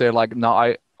to say like,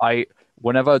 no, I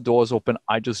whenever a door is open,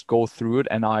 I just go through it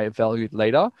and I evaluate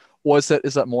later? Or is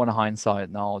that more in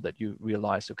hindsight now that you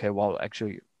realize, okay, well,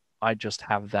 actually, I just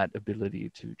have that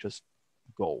ability to just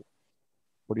go?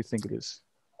 What do you think it is?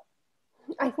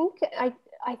 I think I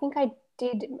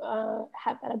did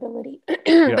have that ability,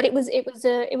 but it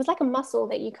was like a muscle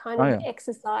that you kind of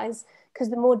exercise,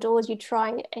 because the more doors you try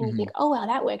and you think, oh wow,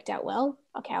 that worked out well.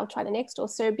 Okay, I'll try the next door.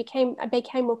 So I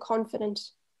became more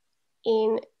confident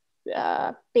in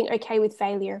being okay with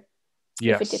failure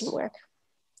if it didn't work.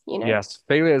 You know? Yes,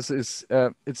 failure is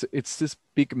it's this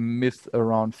big myth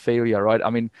around failure, right? I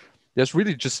mean, there's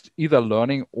really just either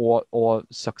learning or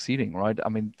succeeding, right? I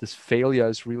mean, this failure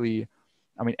is really,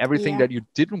 I mean, everything that you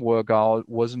didn't work out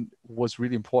was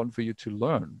really important for you to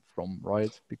learn from,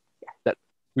 right? That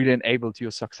really enabled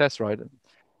your success, right?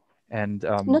 And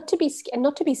not to be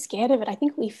scared of it. I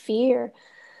think we fear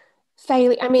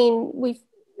failure. I mean, we'd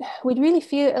really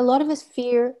fear. A lot of us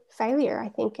fear failure, I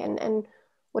think, and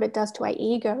what it does to our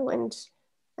ego, and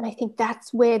I think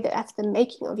that's the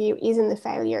making of you, is in the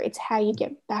failure. It's how you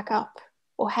get back up,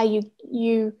 or how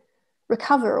you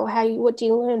recover, or what do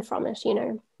you learn from it, you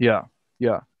know? Yeah.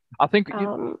 I think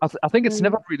I think it's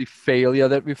never really failure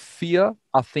that we fear.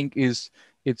 I think it's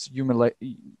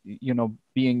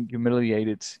being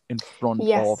humiliated in front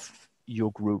of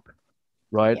your group,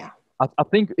 right? Yeah. I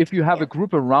think if you have a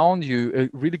group around you,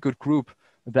 a really good group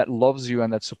that loves you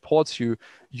and that supports you,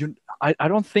 I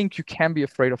don't think you can be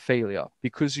afraid of failure,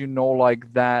 because you know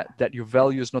like that your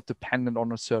value is not dependent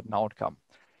on a certain outcome.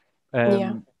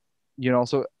 You know,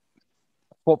 so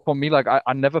for me, like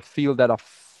I never feel that I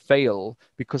fail,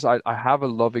 because I have a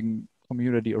loving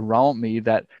community around me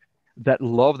that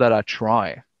love that I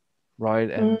try,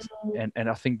 right? And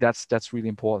I think that's really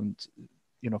important.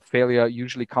 You know, failure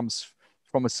usually comes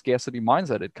from a scarcity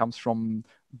mindset. It comes from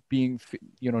being,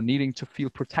 needing to feel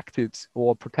protected,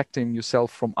 or protecting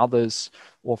yourself from others,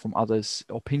 or from others'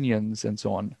 opinions and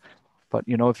so on. But,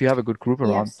 if you have a good group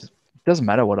around, it doesn't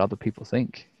matter what other people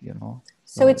think,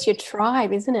 So it's your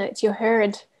tribe, isn't it? It's your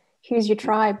herd. Who's your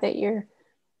tribe that you're...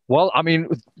 Well, I mean,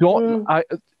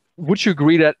 would you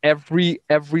agree that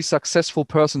every successful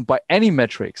person by any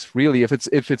metrics, really, if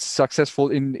it's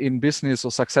successful in business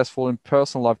or successful in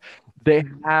personal life, they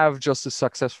have just a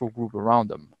successful group around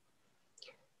them,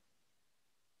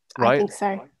 I right? think so.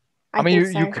 I I mean,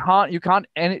 think you so. can't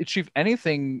achieve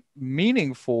anything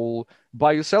meaningful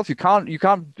by yourself. You can't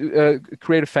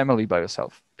create a family by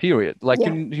yourself. Period. Like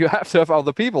Yeah. you have to have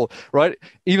other people, right?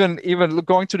 Even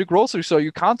going to the grocery store,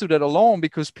 you can't do that alone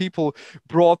because people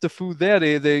brought the food there.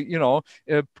 They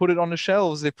put it on the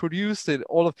shelves. They produced it.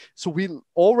 So we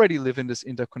already live in this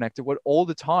interconnected world all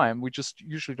the time. We just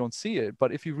usually don't see it.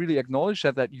 But if you really acknowledge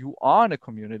that you are in a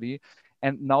community,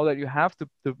 and now that you have the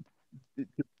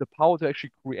power to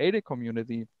actually create a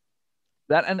community,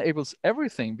 that enables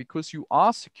everything because you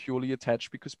are securely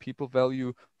attached, because people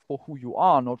value for who you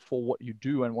are, not for what you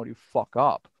do and what you fuck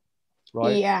up,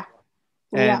 right? Yeah.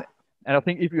 and Yeah. and I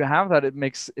think if you have that, it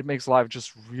makes life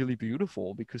just really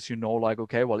beautiful, because like,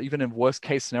 okay, well, even in worst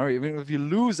case scenario, even if you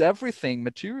lose everything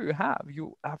material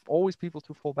you have always people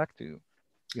to fall back to,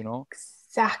 you know.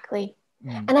 Exactly.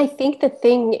 Mm. And I think the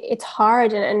thing, it's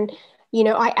hard. And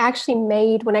I actually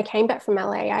made, when I came back from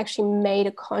LA, I actually made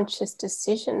a conscious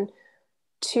decision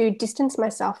to distance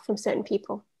myself from certain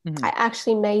people. Hmm. I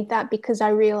actually made that because I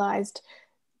realized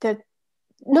that,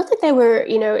 not that they were,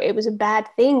 it was a bad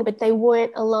thing, but they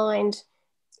weren't aligned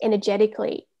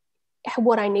energetically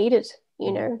what I needed, you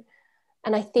Hmm. know.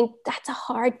 And I think that's a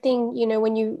hard thing, you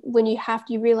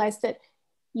realize that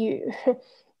you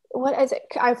what is it?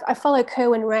 I follow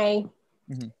Kerwin Ray,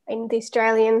 Hmm. and the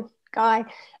Australian guy,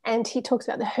 and he talks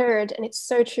about the herd, and it's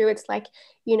so true. It's like,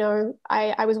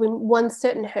 I was in one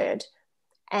certain herd,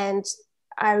 and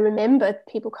I remember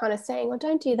people kind of saying, "Oh,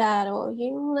 don't do that," or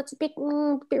that's a bit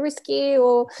risky,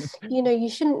 or you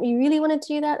shouldn't. You really want to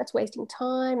do that? That's wasting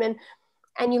time.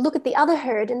 And you look at the other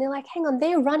herd, and they're like, "Hang on,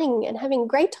 they're running and having a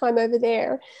great time over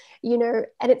there,"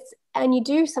 and you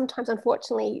do sometimes,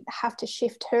 unfortunately, have to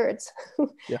shift herds.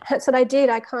 Yeah. That's what I did.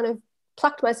 I kind of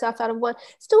plucked myself out of one,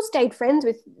 still stayed friends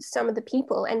with some of the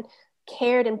people and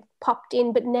cared and popped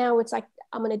in, but now it's like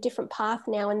I'm on a different path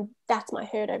now, and that's my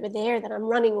herd over there that I'm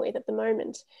running with at the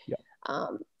moment. Yeah.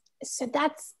 um, so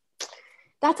that's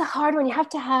a hard one. You have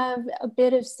to have a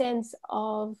bit of sense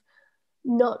of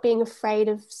not being afraid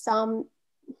of some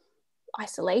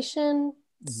isolation,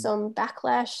 Hmm. some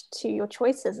backlash to your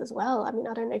choices as well. I mean,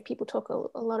 I don't know if people talk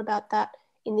a lot about that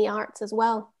in the arts as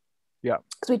well, Yeah.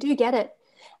 because we do get it.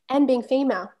 And being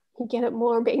female, you get it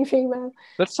more being female.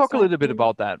 Let's It's talk a like, little bit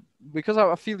about that, because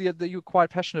I feel that you're quite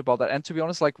passionate about that. And to be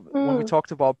honest, like when we mm,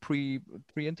 talked about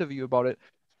pre-interview about it,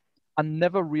 I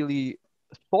never really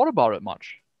thought about it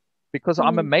much, because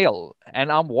I'm a mm, male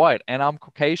and I'm white and I'm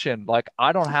Caucasian. Like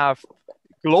I don't have,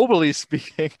 globally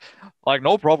speaking, like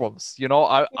no problems.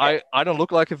 yeah. I don't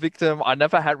look like a victim. I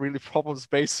never had really problems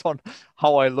based on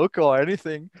how I look or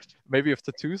anything. Maybe of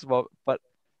tattoos,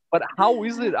 but how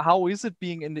is it? How is it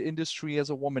being in the industry as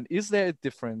a woman? Is there a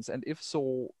difference? And if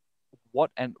so,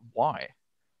 what and why?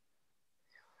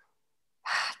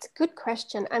 It's a good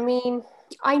question. I mean,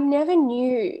 I never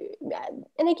knew.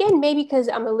 And again, maybe because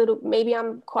maybe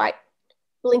I'm quite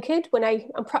blinkered when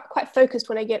I'm quite focused.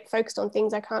 When I get focused on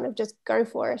things, I kind of just go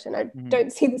for it and I Hmm.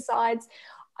 don't see the sides.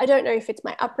 I don't know if it's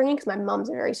my upbringing, because my mum's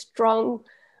a very strong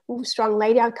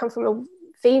lady. I come from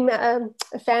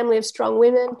a family of strong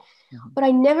women, Hmm. but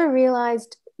I never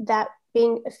realized that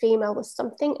being a female was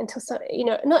something until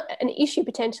not an issue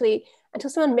potentially, until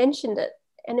someone mentioned it,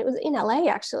 and it was in LA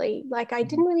actually. Like, I Hmm.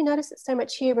 didn't really notice it so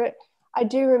much here, but I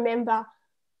do remember,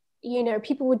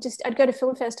 people would I'd go to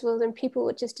film festivals and people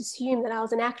would just assume that I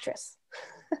was an actress,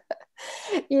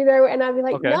 and I'd be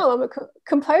like, Okay. no, I'm a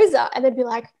composer. And they'd be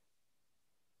like,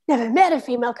 never met a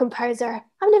female composer.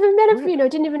 I've never met Really?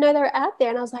 didn't even know they were out there.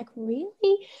 And I was like,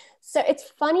 really? So it's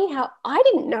funny how I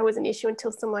didn't know it was an issue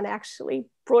until someone actually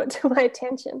brought it to my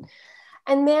attention.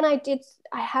 And then I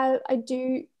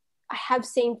have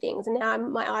seen things, and now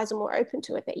my eyes are more open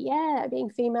to it, that, yeah, being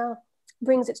female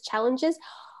brings its challenges.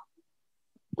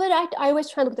 But I always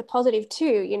try and look at the positive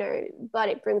too, but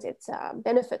it brings its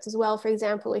benefits as well. For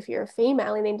example, if you're a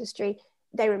female in the industry,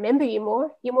 they remember you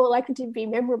more. You're more likely to be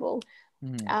memorable,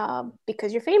 Hmm.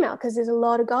 because you're female. Because there's a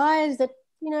lot of guys that,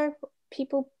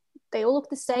 people, they all look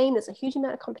the same. There's a huge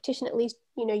amount of competition. At least,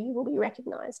 you will be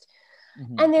recognized.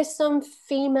 Hmm. And there's some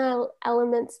female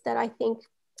elements that I think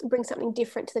bring something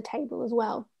different to the table as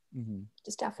well. Hmm.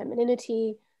 Just our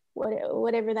femininity,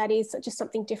 whatever that is, just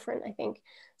something different, I think.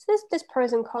 So there's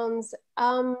pros and cons.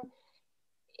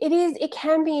 it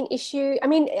can be an issue. I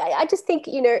mean, I just think,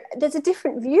 you know, there's a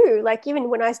different view. Like even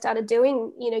when I started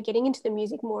doing, you know, getting into the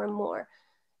music more and more,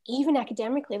 even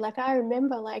academically, like I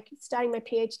remember like starting my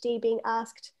PhD being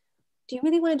asked, do you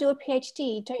really want to do a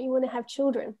PhD? Don't you want to have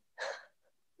children?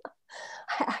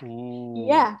 Ooh,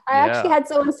 Yeah, I actually yeah. had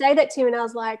someone say that to me and I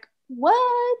was like,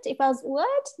 what? If I was,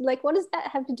 what? Like, what does that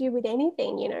have to do with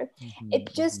anything? You know, Hmm,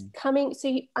 it just hmm. coming. So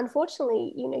you,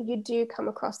 unfortunately, you know, you do come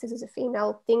across this as a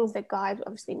female, things that guys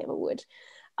obviously never would.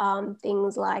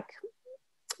 Things like,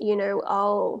 you know,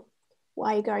 oh,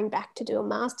 why are you going back to do a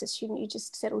master's? Shouldn't you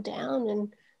just settle down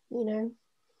and, you know,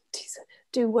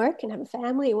 do work and have a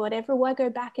family or whatever? Why go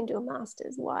back and do a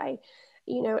master's? Why,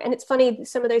 you know? And it's funny,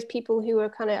 some of those people who are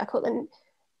kind of, I call them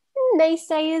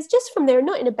naysayers, just from their,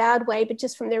 not in a bad way, but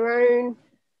just from their own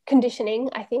conditioning,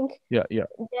 I think. Yeah, yeah.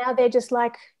 Now they're just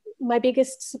like my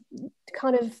biggest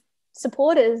kind of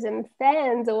supporters and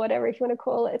fans or whatever, if you want to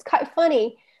call it. It's quite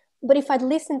funny. But if I'd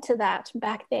listened to that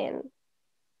back then,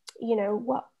 you know,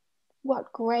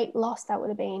 what great loss that would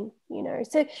have been, you know.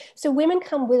 So women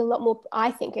come with a lot more,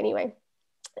 I think anyway.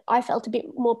 I felt a bit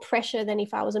more pressure than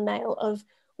if I was a male of,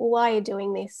 well, why are you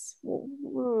doing this?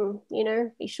 You know,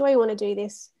 are you sure you want to do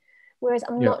this? Whereas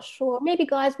I'm Yeah. not sure. Maybe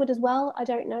guys would as well. I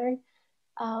don't know.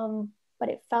 But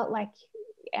it felt like,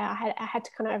 yeah, I had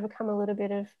to kind of overcome a little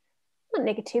bit of, not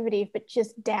negativity, but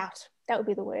just doubt. That would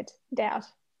be the word, doubt.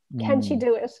 Can she Mm.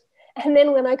 do it? And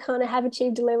then when I kind of have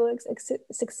achieved a level of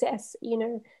success, you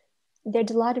know, they're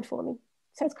delighted for me.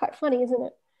 So it's quite funny, isn't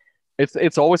it?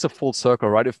 It's always a full circle,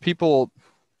 right? If people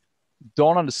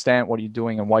don't understand what you're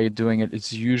doing and why you're doing it,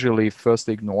 it's usually first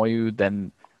they ignore you,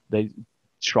 then they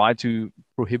try to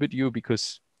prohibit you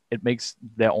because it makes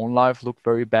their own life look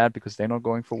very bad because they're not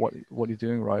going for what you're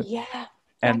doing, right? Yeah, that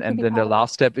and could and be then the part of it.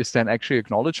 last step is then actually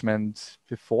acknowledgement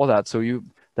before that. So you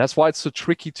that's why it's so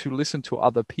tricky to listen to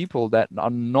other people that are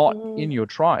not in Mm, your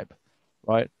tribe,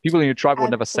 right? People in your tribe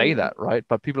would never say absolutely. that, right?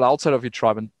 But people outside of your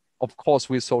tribe, and of course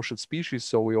we're social species,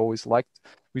 so we always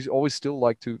still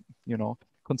like to,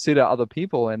 consider other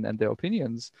people and their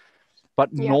opinions. But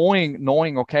Yeah.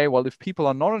 knowing, okay, well, if people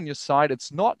are not on your side,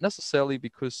 it's not necessarily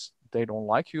because they don't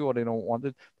like you or they don't want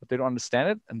it, but they don't understand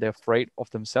it and they're afraid of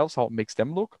themselves, how it makes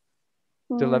them look,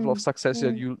 the level of Mm, success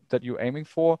that mm. you're aiming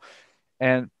for.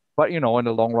 And but in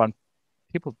the long run,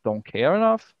 people don't care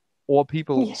enough, or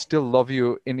people Yeah. still love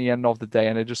you in the end of the day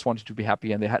and they just want you to be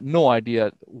happy and they had no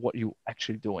idea what you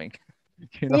actually doing.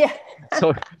 you know Yeah.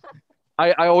 so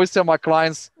I always tell my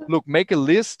clients, look, make a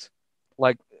list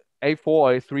like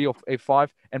A4, A3, or A5,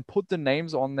 and put the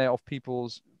names on there of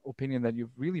people's opinion that you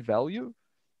really value.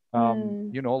 Mm,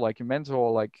 Like your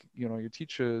mentor, like, your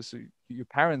teachers, your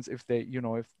parents, if they,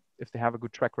 if they have a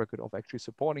good track record of actually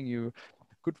supporting you,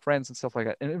 good friends and stuff like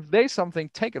that. And if there's something,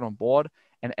 take it on board.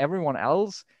 And everyone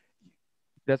else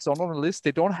that's not on the list,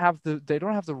 they don't have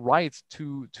the right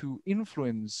to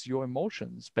influence your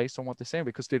emotions based on what they're saying,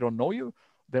 because they don't know you,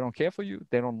 they don't care for you,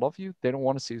 they don't love you, they don't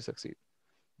want to see you succeed.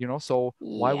 So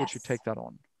why would you yes. take that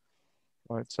on?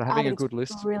 Right. So I having a think it's good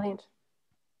list, brilliant.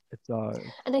 it's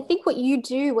And I think what you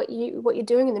do, what you're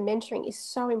doing in the mentoring is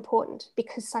so important,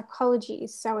 because psychology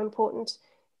is so important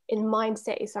and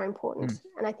mindset is so important. mm,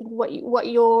 And I think what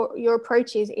your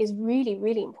approach is really,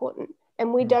 really important.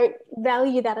 And we mm, don't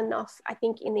value that enough, I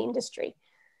think, in the industry,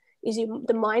 is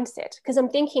the mindset. Because I'm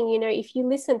thinking, if you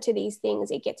listen to these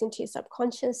things, it gets into your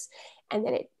subconscious, and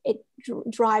then it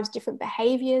drives different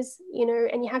behaviors,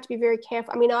 and you have to be very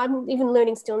careful. I mean, I'm even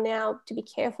learning still now to be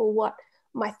careful what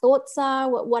my thoughts are,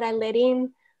 what I let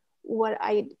in, what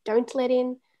I don't let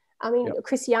in. I mean, yeah.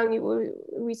 Chris Young,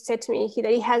 we said to me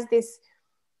that he has this,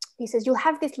 he says, you'll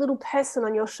have this little person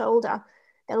on your shoulder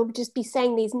that'll just be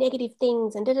saying these negative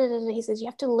things and da, da, da, da. He says, you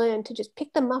have to learn to just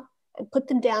pick them up and put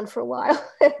them down for a while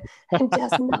and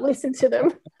just not listen to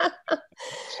them.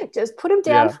 Just put them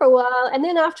down Yeah. for a while. And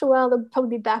then after a while, they'll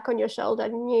probably be back on your shoulder,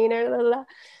 blah, blah, blah.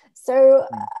 So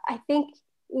Mm, I think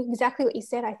exactly what you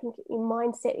said. I think your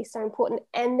mindset is so important.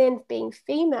 And then being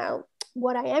female,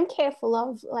 what I am careful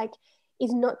of, like,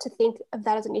 is not to think of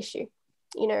that as an issue.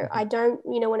 mhm. I don't,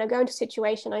 when I go into a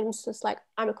situation, I'm just like,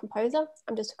 I'm a composer.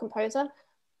 I'm just a composer.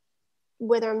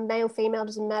 Whether I'm male, female,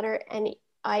 doesn't matter. And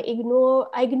I ignore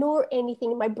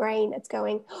anything in my brain that's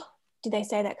going, oh, did they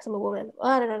say that because I'm a woman?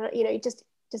 Oh, no, no, no. Just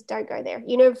don't go there.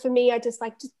 For me, I just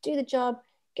do the job,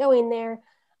 go in there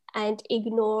and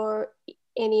ignore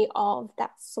any of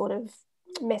that sort of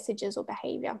messages or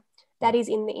behavior Yeah. that is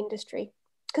in the industry.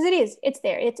 Because it's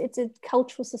there. It's a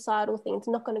cultural, societal thing. It's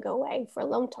not going to go away for a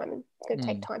long time. And it's going to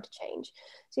take Mm, time to change.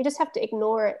 So you just have to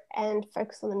ignore it and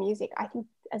focus on the music. I think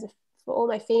for all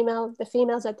the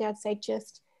females out there, I'd say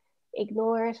just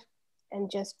ignore it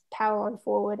just power on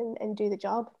forward and do the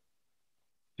job.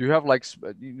 Do you have like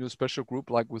special group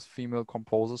like with female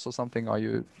composers or something? Are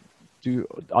you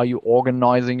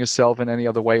organizing yourself in any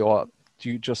other way, or do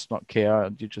you just not care?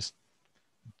 Do you just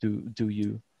do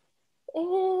you?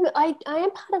 I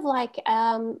am part of like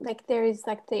there is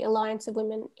like the Alliance of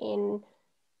Women in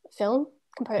Film,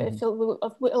 Alliance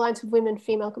of Women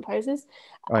Female Composers.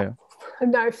 Oh yeah.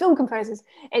 No, film composers.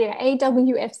 Anyway,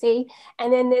 AWFC,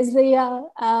 and then there's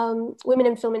the Women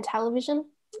in Film and Television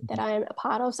that I am a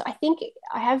part of. So I think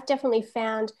I have definitely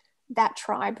found that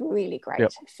tribe really great.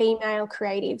 Yep. Female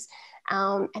creatives,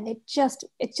 and it's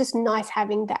just nice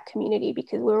having that community,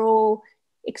 because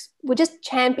we're just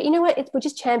champion. You know what? We're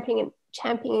just championing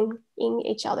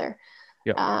each other.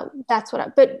 Yeah. That's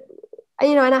what. But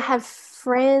and I have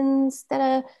friends that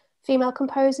are female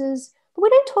composers, but we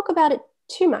don't talk about it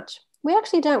too much. We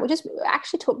actually don't. We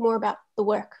actually talk more about the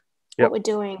work, what we're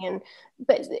doing,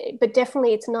 but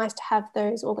definitely it's nice to have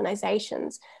those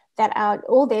organizations that are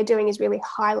all they're doing is really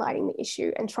highlighting the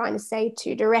issue and trying to say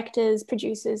to directors,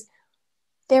 producers,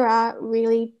 there are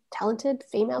really talented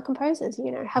female composers.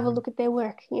 Have a look at their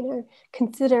work.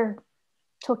 Consider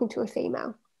talking to a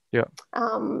female. Yeah.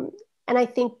 And I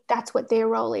think that's what their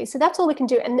role is. So that's all we can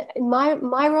do. And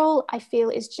my role, I feel,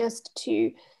 is just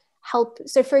to help.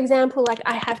 So for example, like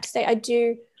I have to say, I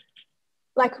do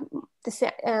like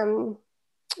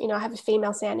I have a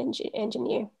female sound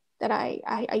engineer that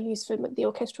I use for the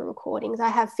orchestral recordings. I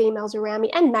have females around me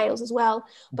and males as well,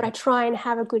 but I try and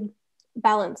have a good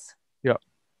balance. Yeah.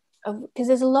 Because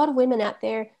there's a lot of women out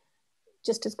there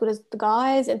just as good as the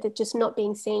guys, and they're just not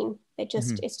being seen.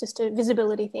 It's just a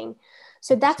visibility thing.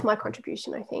 So that's my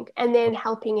contribution, I think. And then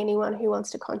helping anyone who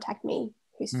wants to contact me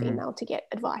who's female to get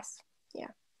advice. Yeah.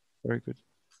 Very good.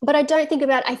 But I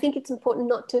think it's important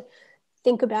not to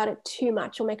think about it too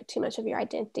much or make it too much of your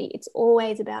identity. It's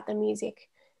always about the music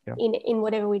in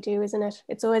whatever we do, isn't it?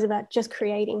 It's always about just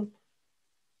creating.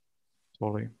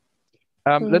 Totally.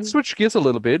 Let's switch gears a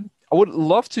little bit. I would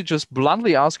love to just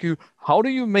bluntly ask you, how do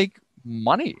you make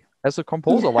money as a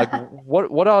composer? Like,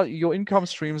 what are your income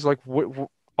streams? Like,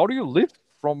 how do you live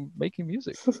from making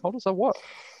music? How does that work?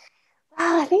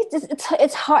 I think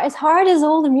it's hard, as hard as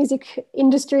all the music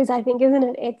industries, I think, isn't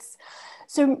it?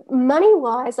 So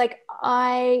money-wise, like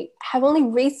I have only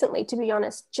recently, to be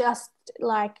honest, just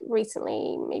like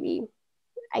recently, maybe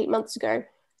 8 months ago,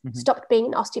 stopped being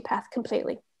an osteopath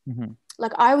completely.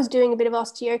 Like I was doing a bit of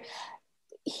osteo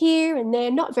here and there,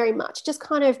 not very much, just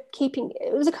kind of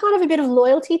it was a kind of a bit of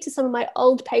loyalty to some of my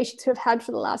old patients who I've had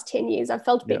for the last 10 years. I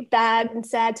felt a bit bad and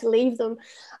sad to leave them.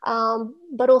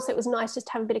 But also it was nice just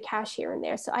to have a bit of cash here and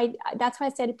there. So that's why I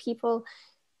say to people,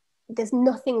 there's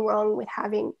nothing wrong with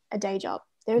having a day job.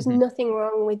 There's nothing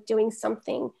wrong with doing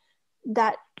something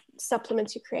that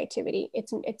supplements your creativity.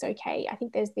 It's okay. I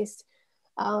think there's this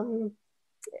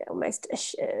almost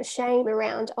a shame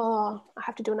around, I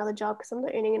have to do another job because I'm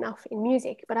not earning enough in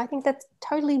music. But I think that's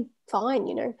totally fine,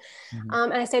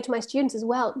 and I say to my students as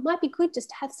well, it might be good just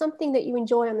to have something that you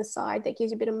enjoy on the side that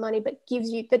gives you a bit of money, but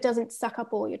that doesn't suck up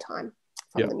all your time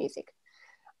from the music.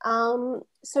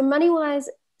 So money wise,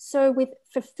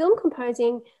 for film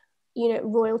composing,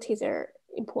 royalties are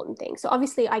important things. So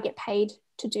obviously I get paid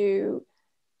to do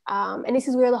and this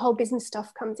is where the whole business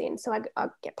stuff comes in. So I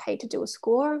get paid to do a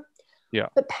score. Yeah.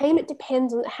 But payment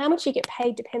depends on how much you get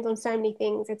paid, depends on so many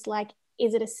things. It's like,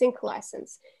 is it a sync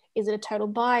license? Is it a total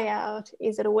buyout?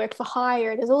 Is it a work for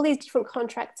hire? There's all these different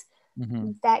contracts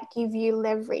that give you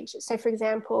leverage. So for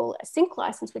example, a sync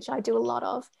license, which I do a lot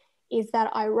of, is that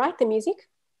I write the music,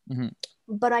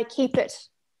 but I keep it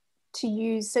to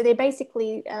use. So they're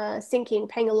basically syncing,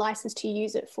 paying a license to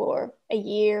use it for a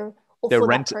year. They're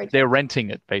renting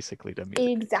it, basically, the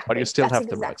music. Exactly. But you still have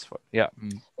the rights for it. Yeah.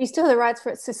 You still have the rights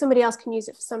for it. So somebody else can use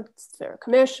it for a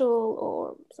commercial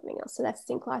or something else. So that's a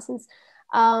sync license.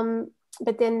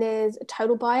 But then there's a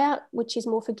total buyout, which is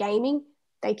more for gaming.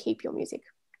 They keep your music,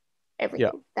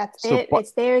 everything. Yeah.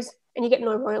 It's theirs. And you get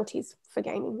no royalties for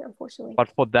gaming, unfortunately. But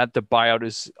for that, the buyout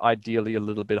is ideally a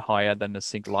little bit higher than the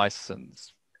sync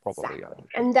license. Probably. Exactly.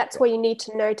 And that's where you need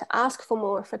to know to ask for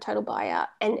more for total buyout.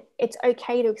 And it's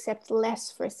okay to accept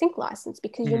less for a sync license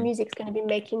because your music's going to be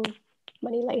making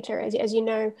money later, as you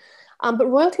know. But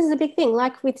royalties is a big thing,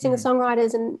 like with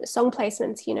singer-songwriters and song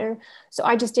placements, So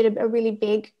I just did a really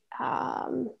big, I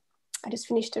just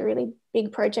finished a really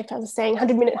big project. I was saying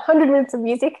 100 minutes of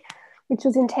music, which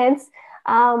was intense.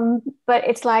 But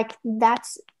it's like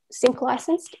that's sync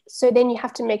licensed. So then you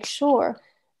have to make sure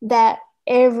that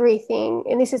everything,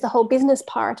 and this is the whole business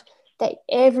part, that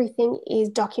everything is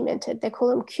documented. They call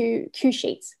them Q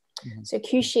sheets. So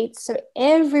Q sheets. So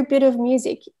every bit of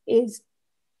music is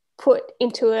put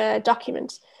into a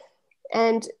document.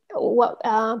 And what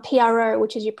PRO,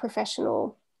 which is your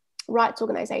professional rights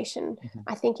organization,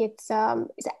 I think it's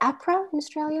is it APRA in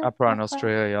Australia? APRA in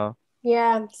Australia, yeah.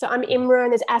 Yeah, so I'm IMRA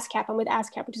and there's ASCAP. I'm with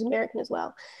ASCAP, which is American as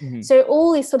well. Mm-hmm. So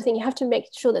all these sort of things, you have to make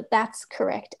sure that that's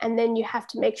correct. And then you have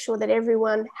to make sure that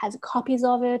everyone has copies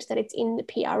of it, that it's in the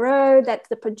PRO, that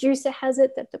the producer has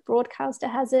it, that the broadcaster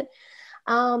has it.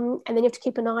 And then you have to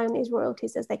keep an eye on these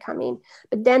royalties as they come in.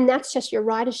 But then that's just your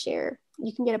writer share.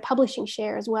 You can get a publishing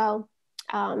share as well.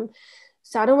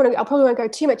 So I probably won't go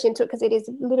too much into it because it is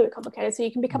a little bit complicated. So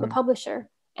you can become a publisher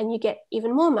and you get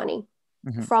even more money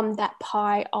from that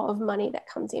pie of money that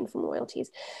comes in from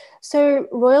royalties. So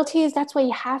royalties, that's where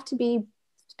you have to be,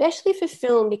 especially for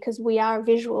film, because we are a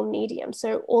visual medium.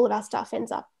 So all of our stuff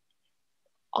ends up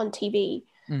on TV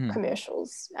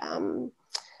commercials.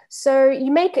 So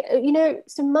you make,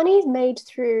 so money is made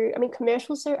through,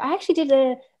 commercials. So I actually did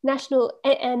a national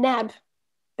NAB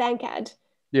bank ad.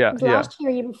 Yeah. Last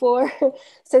year before.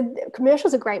 So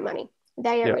commercials are great money.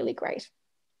 They are really great.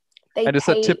 And is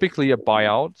that typically a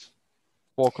buyout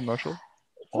for commercial?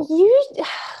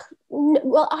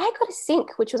 Well, I got a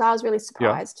sync, which I was really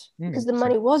surprised because the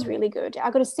money was really good.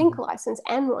 I got a sync license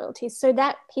and royalties. So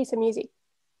that piece of music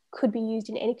could be used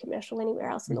in any commercial anywhere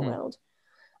else in the world.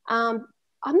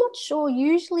 I'm not sure.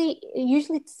 Usually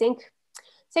it's sync.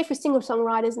 Say for single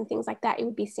songwriters and things like that, it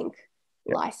would be sync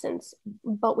license,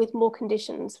 but with more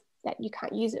conditions that you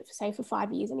can't use it for, say, for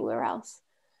 5 years anywhere else.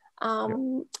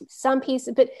 Some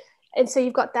pieces, and so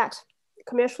you've got that.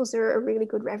 Commercials are a really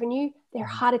good revenue. They're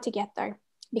harder to get though,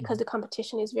 because the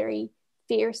competition is very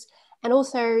fierce, and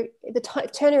also the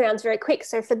turnaround's very quick.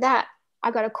 So for that,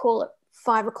 I got a call at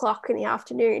 5 o'clock in the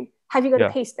afternoon. Have you got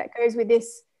a piece that goes with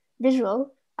this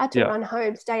visual? I had to run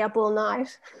home, stay up all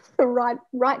night,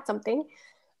 write something.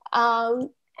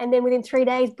 And then within 3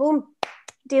 days, boom,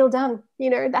 deal done.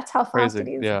 That's how fast it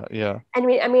is. Yeah.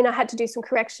 And I had to do some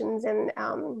corrections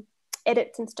and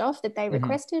edits and stuff that they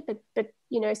requested, but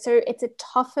so it's a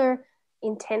tougher,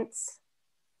 intense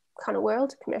kind of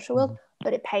world, commercial world,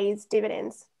 but it pays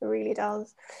dividends. It really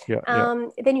does.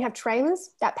 Then you have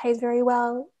trailers. That pays very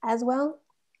well as well.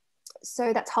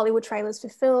 So that's Hollywood trailers for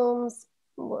films,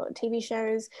 TV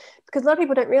shows, because a lot of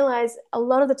people don't realize a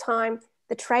lot of the time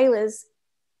the trailers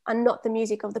are not the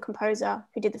music of the composer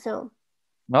who did the film.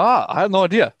 I had no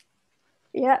idea.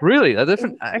 Yeah. Really? That's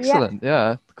different. Excellent.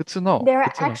 Yeah. Good to know. There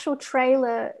are actual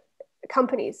trailer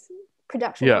companies,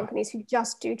 production companies who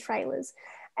just do trailers.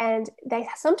 And they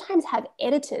sometimes have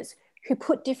editors who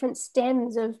put different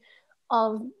stems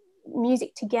of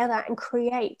music together and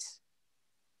create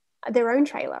their own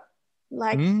trailer.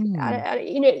 Like,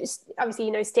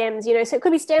 obviously, stems, so it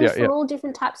could be stems from all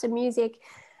different types of music.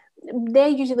 They're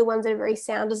usually the ones that are very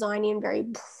sound designy and very,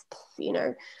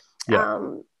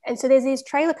 and so there's these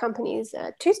trailer companies.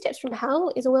 Two Steps from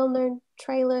Hell is a well-known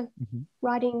trailer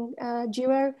writing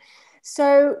duo.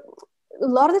 So a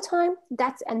lot of the time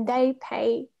and they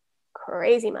pay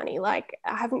crazy money. Like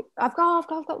I've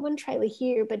got one trailer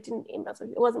here, but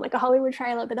it wasn't like a Hollywood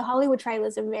trailer, but the Hollywood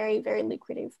trailers are very, very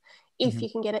lucrative if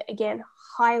you can get it, again,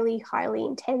 highly, highly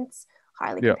intense,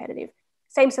 highly competitive.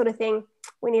 Same sort of thing.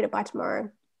 We need it by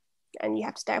tomorrow, and you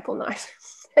have to stay up all night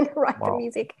and write the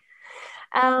music.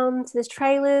 So there's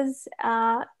trailers,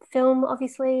 film,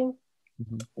 obviously,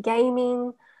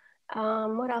 gaming.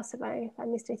 What else have I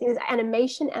missed anything? There's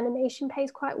animation. Animation pays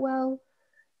quite well.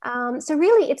 So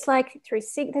really it's like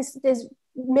there's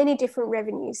many different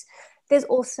revenues. There's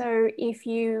also, if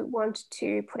you want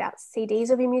to put out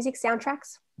CDs of your music,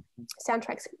 soundtracks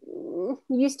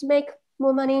used to make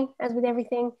more money, as with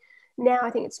everything. Now I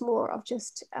think it's more of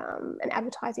just an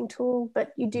advertising tool,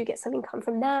 but you do get some income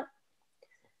from that.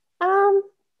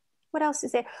 What else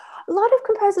is there? A lot of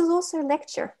composers also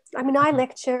lecture. I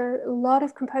lecture. A lot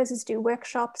of composers do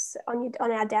workshops on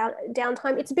our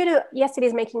downtime. It's a bit of, yes, it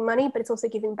is making money, but it's also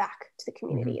giving back to the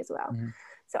community as well.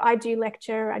 So I do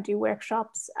lecture, I do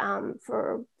workshops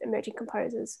for emerging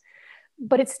composers,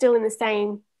 but it's still in the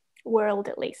same world,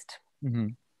 at least,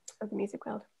 of the music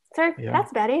world. So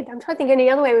that's about it. I'm trying to think any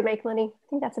other way we make money. I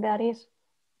think that's about it.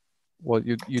 Well,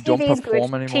 you don't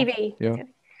perform anymore? TV. Yeah.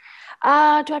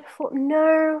 Do I perform?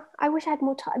 No, I wish I had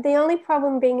more time. The only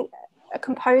problem being a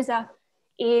composer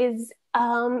is,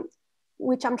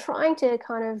 which I'm trying to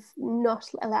kind of not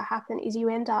allow happen, is you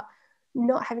end up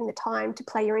not having the time to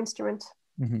play your instrument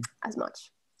as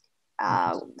much.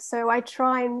 So I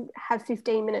try and have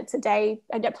 15 minutes a day.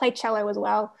 I play cello as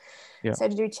well. So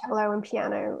to do cello and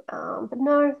piano. But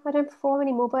no, I don't perform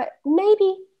anymore. But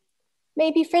maybe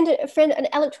a friend, an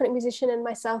electronic musician and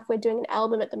myself, we're doing an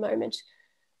album at the moment,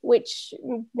 which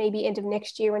maybe end of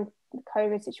next year when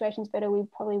COVID situation's better, we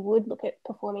probably would look at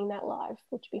performing that live,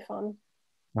 which would be fun.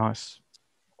 Nice.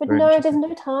 But Very no, there's interesting.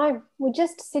 no time. We're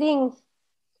just sitting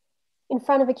in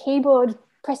front of a keyboard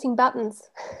pressing buttons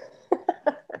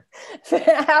for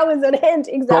hours on end.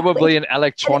 Exactly. Probably an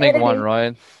electronic one,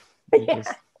 right? Yeah.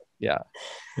 Yeah.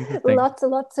 Interesting.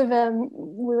 Lots of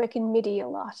we work in MIDI a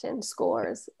lot and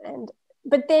scores,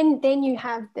 but then you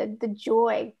have the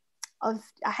joy of,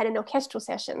 I had an orchestral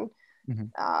session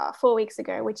 4 weeks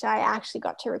ago, which I actually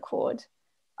got to record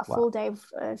a full day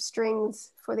of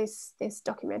strings for this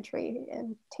documentary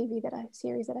and TV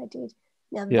series that I did.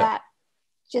 Now that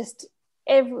just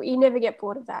you never get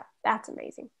bored of that. That's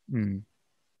amazing.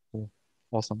 Cool.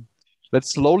 Awesome.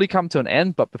 Let's slowly come to an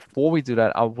end, but before we do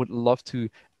that, I would love to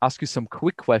ask you some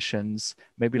quick questions,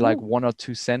 maybe like 1 or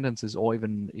 2 sentences, or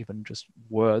even just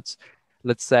words.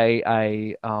 Let's say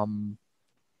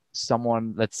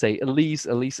let's say Elise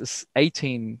is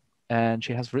 18 and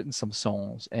she has written some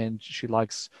songs and she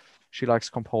likes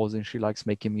composing, she likes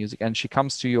making music, and she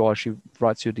comes to you or she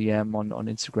writes you a DM on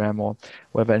Instagram or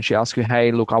wherever, and she asks you,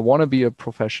 hey, look, I want to be a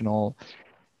professional.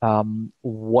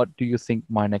 What do you think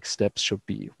my next steps should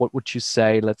be? What would you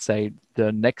say, let's say,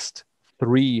 the next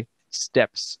 3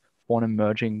 steps for an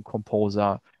emerging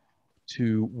composer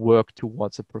to work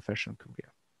towards a professional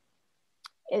career?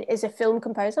 Is a film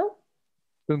composer?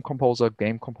 Film composer,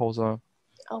 game composer.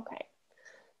 Okay.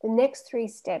 The next 3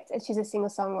 steps, and she's a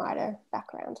singer-songwriter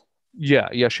background. Yeah,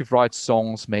 she writes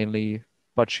songs mainly,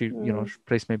 but she, she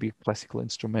plays maybe a classical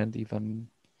instrument even.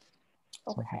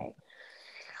 Okay.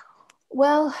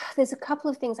 Well, there's a couple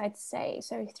of things I'd say.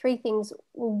 So 3 things.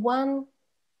 One,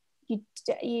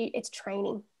 it's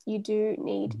training. You do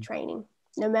need training.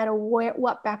 No matter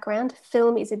what background,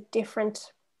 film is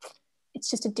it's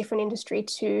just a different industry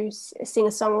to a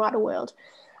singer-songwriter world.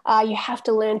 You have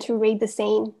to learn to read the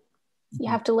scene. You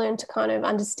have to learn to kind of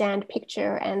understand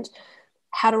picture and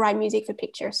how to write music for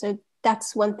picture. So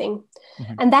that's one thing.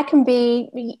 And that can be,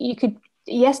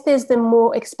 there's the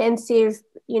more expensive,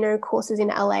 courses in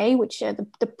LA, which are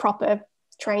the proper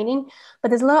training, but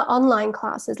there's a lot of online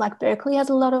classes. Like Berkeley has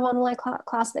a lot of online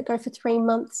classes that go for 3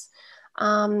 months.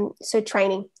 So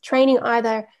training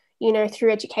either,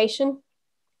 through education,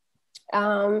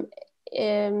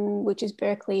 which is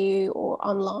Berkeley, or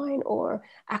online, or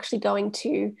actually going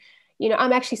to,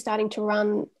 I'm actually starting to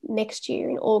run next year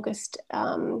in August,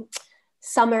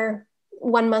 summer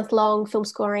 1 month long film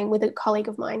scoring with a colleague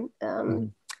of mine,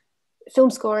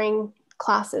 film scoring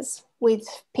classes with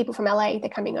people from LA. They're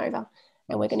coming over,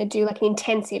 and we're going to do like an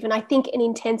intensive. And I think an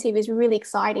intensive is really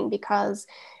exciting because,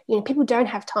 people don't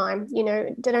have time, they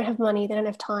don't have money, they don't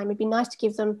have time. It'd be nice to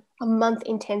give them a month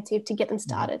intensive to get them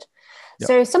started.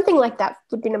 So something like that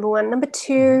would be number 1. Number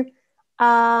 2,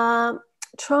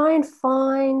 try and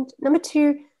find, number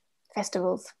 2,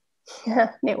 festivals,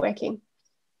 networking.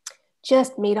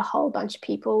 Just meet a whole bunch of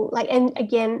people, and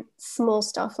again, small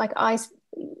stuff.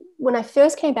 When I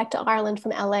first came back to Ireland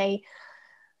from LA,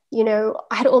 I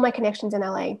had all my connections in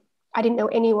LA. I didn't know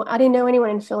anyone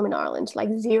in film in Ireland,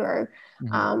 like zero,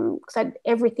 because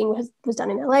everything was done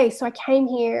in LA. So I came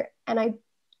here and I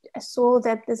saw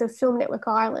that there's a Film Network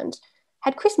Ireland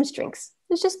had Christmas drinks.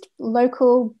 It was just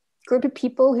local group of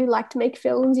people who like to make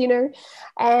films,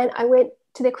 and I went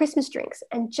to their Christmas drinks,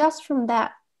 and just from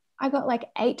that, I got like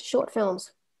 8 short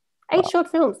films. 8 short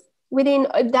films within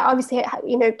that, obviously,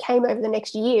 came over the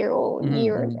next year or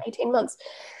year and 18 months.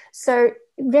 So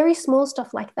very small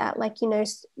stuff like that,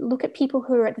 look at people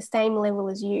who are at the same level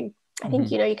as you. I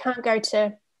think, you can't go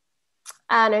to,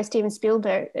 Steven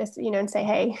Spielberg, and say,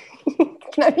 hey,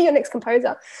 can I be your next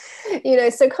composer?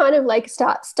 So kind of like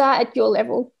start at your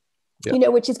level,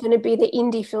 which is going to be the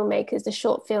indie filmmakers, the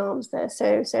short films.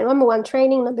 So number 1,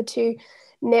 training. Number 2,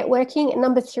 networking. And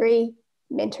number 3,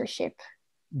 mentorship.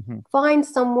 Find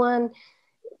someone,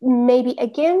 maybe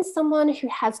again, someone who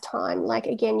has time.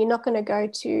 Again, you're not going to go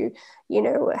to,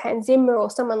 Hans Zimmer or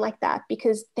someone like that,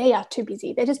 because they are too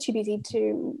busy. They're just too busy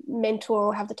to mentor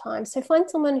or have the time. So find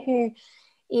someone who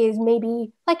is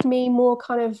maybe like me, more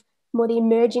the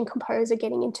emerging composer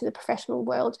getting into the professional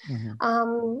world,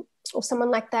 or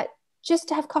someone like that, just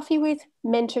to have coffee with,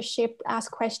 mentorship,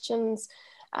 ask questions,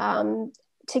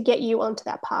 to get you onto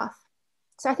that path.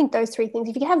 So I think those 3 things,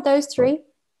 if you can have those 3,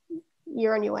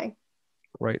 you're on your way.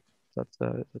 Great. That's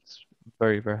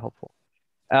very, very helpful.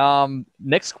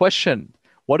 Next question.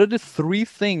 What are the 3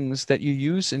 things that you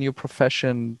use in your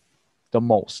profession the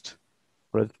most?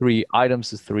 What are the 3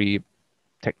 items, the 3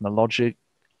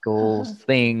 technological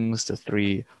things, the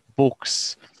 3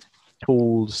 books,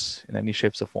 tools in any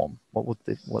shapes or form? What would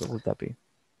that be?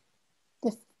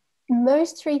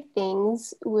 Most three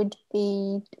things would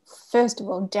be, first of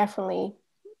all, definitely,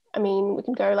 I mean, we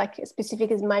can go like as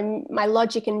specific as my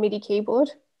Logic and MIDI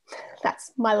keyboard.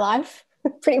 That's my life.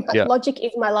 Pretty much Yeah. Logic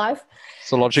is my life.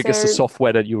 So Logic is the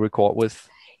software that you record with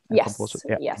and compose with.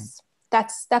 Yeah. Yes.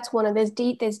 That's one of, there's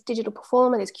Digital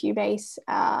Performer, there's Cubase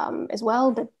as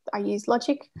well, but I use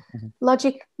Logic.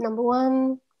 Logic, number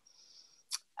one.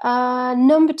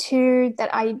 Number two that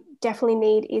I definitely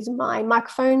need is my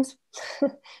microphones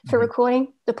for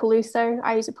recording, the Peluso.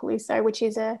 I use a Peluso, which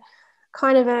is a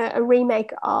kind of a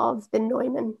remake of the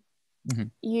Neumann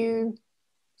U87.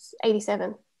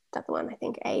 That's the one, I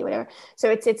think, A, whatever. So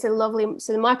it's a lovely,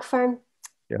 so the microphone.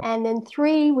 Yeah. And then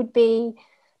three would be,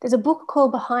 there's a book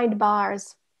called Behind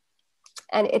Bars,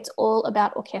 and it's all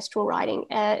about orchestral writing.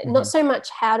 Not so much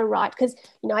how to write, because,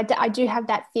 you know, I do have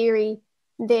that theory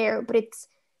there, but it's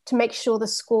to make sure the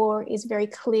score is very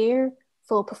clear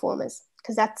for performers,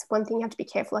 because that's one thing you have to be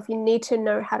careful of. You need to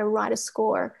know how to write a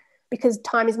score, because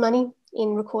time is money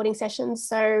in recording sessions,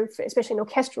 so especially in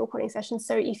orchestral recording sessions.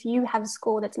 So if you have a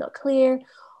score that's not clear,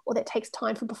 or that takes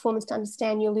time for performers to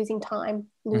understand, you're losing time,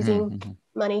 losing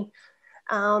money,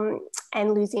 and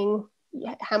losing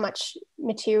how much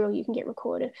material you can get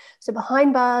recorded. So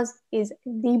Behind Bars is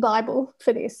the Bible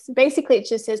for this. Basically, it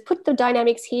just says, put the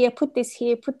dynamics here, put this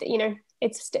here, put the, you know,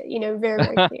 it's, you know, very,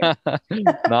 very clear.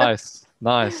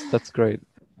 Nice. That's great.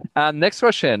 Next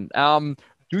question.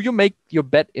 Do you make your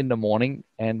bed in the morning,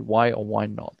 and why or why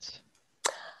not?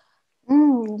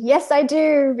 Yes, I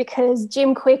do, because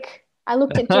Jim Quick, I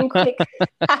looked at Jim Quick.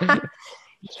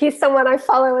 He's someone I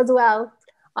follow as well.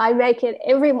 I make it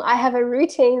I have a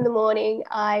routine in the morning.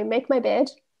 I make my bed,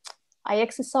 I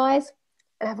exercise,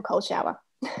 and have a cold shower.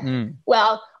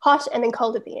 Well, hot and then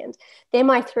cold at the end. They're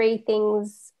my three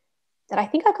things that I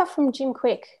think I got from Jim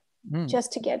Quick,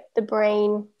 just to get the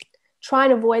brain, try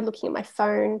and avoid looking at my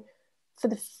phone for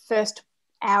the first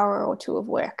hour or two of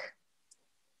work.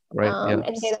 Right. Yeah.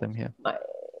 And then Same here.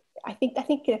 I think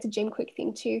that's a Jim Quick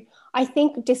thing too. I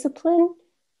think discipline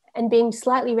and being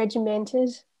slightly regimented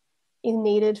is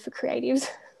needed for creatives,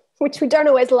 which we don't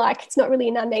always like. It's not really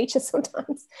in our nature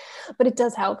sometimes, but it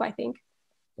does help, I think.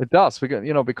 It does, because,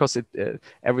 you know, because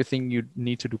everything you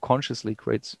need to do consciously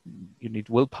you need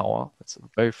willpower. It's a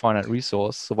very finite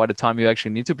resource. So by the time you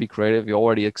actually need to be creative, you're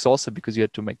already exhausted because you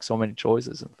had to make so many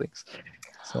choices and things.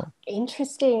 So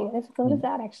interesting. I never thought of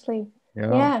that, actually.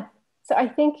 Yeah. So I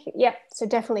think, so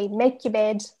definitely make your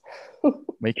bed.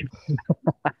 Make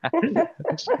it.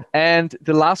 And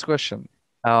the last question,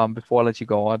 before I let you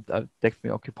go, I've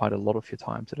definitely occupied a lot of your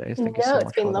time today. Thank you so much.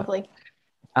 It's been lovely.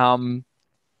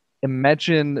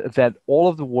 Imagine that all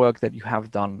of the work that you have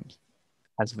done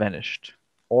has vanished.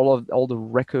 All the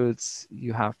records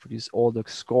you have produced, all the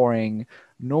scoring,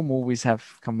 no movies have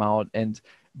come out,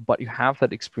 but you have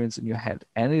that experience in your head,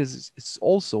 and it's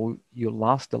also the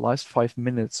last 5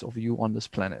 minutes of you on this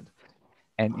planet,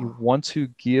 and you want to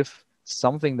give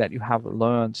something that you have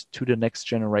learned to the next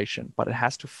generation, but it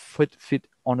has to fit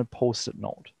on a post-it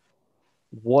note.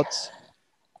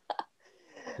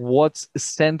 What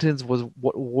sentence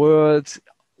what words,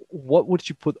 what would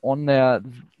you put on there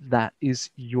that is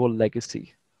your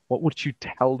legacy? What would you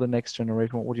tell the next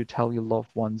generation? What would you tell your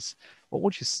loved ones? What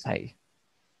would you say?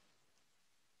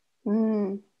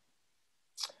 I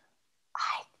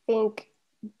think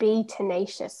be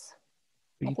tenacious.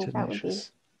 Be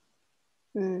tenacious.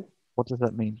 What does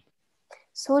that mean?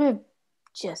 Sort of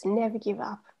just never give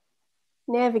up.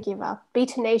 Never give up. Be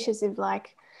tenacious of,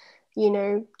 like, you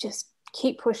know, just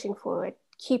keep pushing forward.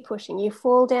 Keep pushing. You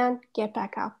fall down, get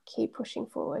back up, keep pushing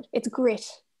forward. It's grit.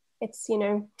 It's, you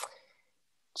know,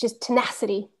 just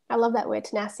tenacity. I love that word,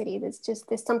 tenacity.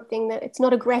 There's something that, it's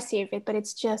not aggressive, but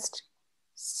it's just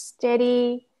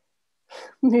steady,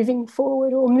 moving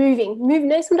forward, or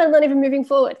no, sometimes not even moving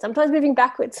forward, sometimes moving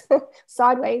backwards,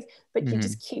 sideways, but you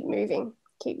just keep moving.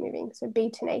 So be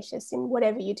tenacious in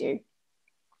whatever you do.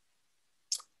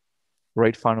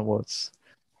 Great final words.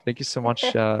 Thank you so much,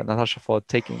 Natasha, for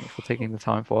taking the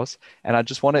time for us. And I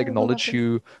just want to acknowledge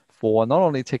you for not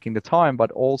only taking the time,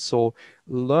 but also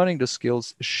learning the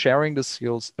skills, sharing the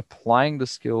skills, applying the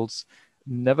skills,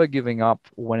 never giving up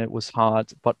when it was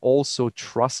hard, but also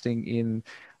trusting in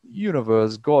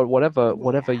universe, God,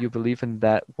 whatever you believe in,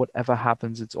 that whatever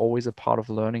happens, it's always a part of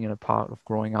learning and a part of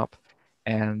growing up.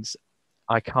 And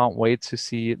I can't wait to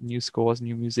see new scores,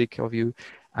 new music of you.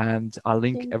 And I'll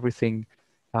link everything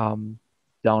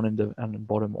down in the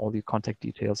bottom, all your contact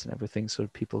details and everything, so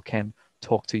that people can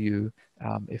talk to you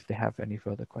if they have any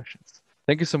further questions.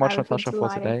 Thank you so much, Natasha, for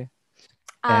today.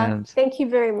 And thank you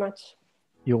very much.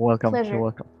 You're welcome. Pleasure. You're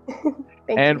welcome.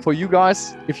 Thank And you. for you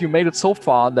guys, if you made it so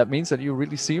far, that means that you're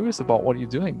really serious about what you're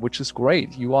doing, which is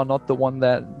great. You are not the one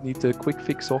that needs a quick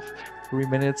fix of 3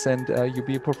 minutes and you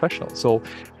be a professional. So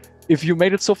if you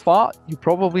made it so far, you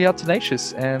probably are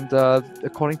tenacious. And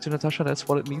according to Natasha, that's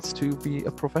what it needs to be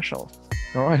a professional.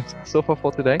 All right. So far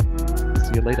for today.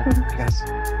 See you later,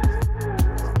 guys.